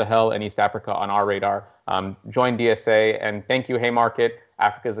particularly the Sahel and East Africa on our radar. Join DSA, and thank you, Haymarket,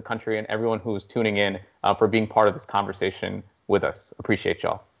 Africa as a Country, and everyone who's tuning in for being part of this conversation with us. Appreciate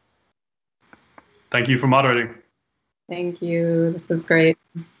y'all. Thank you for moderating. Thank you. This was great.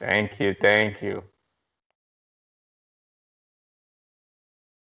 Thank you. Thank you.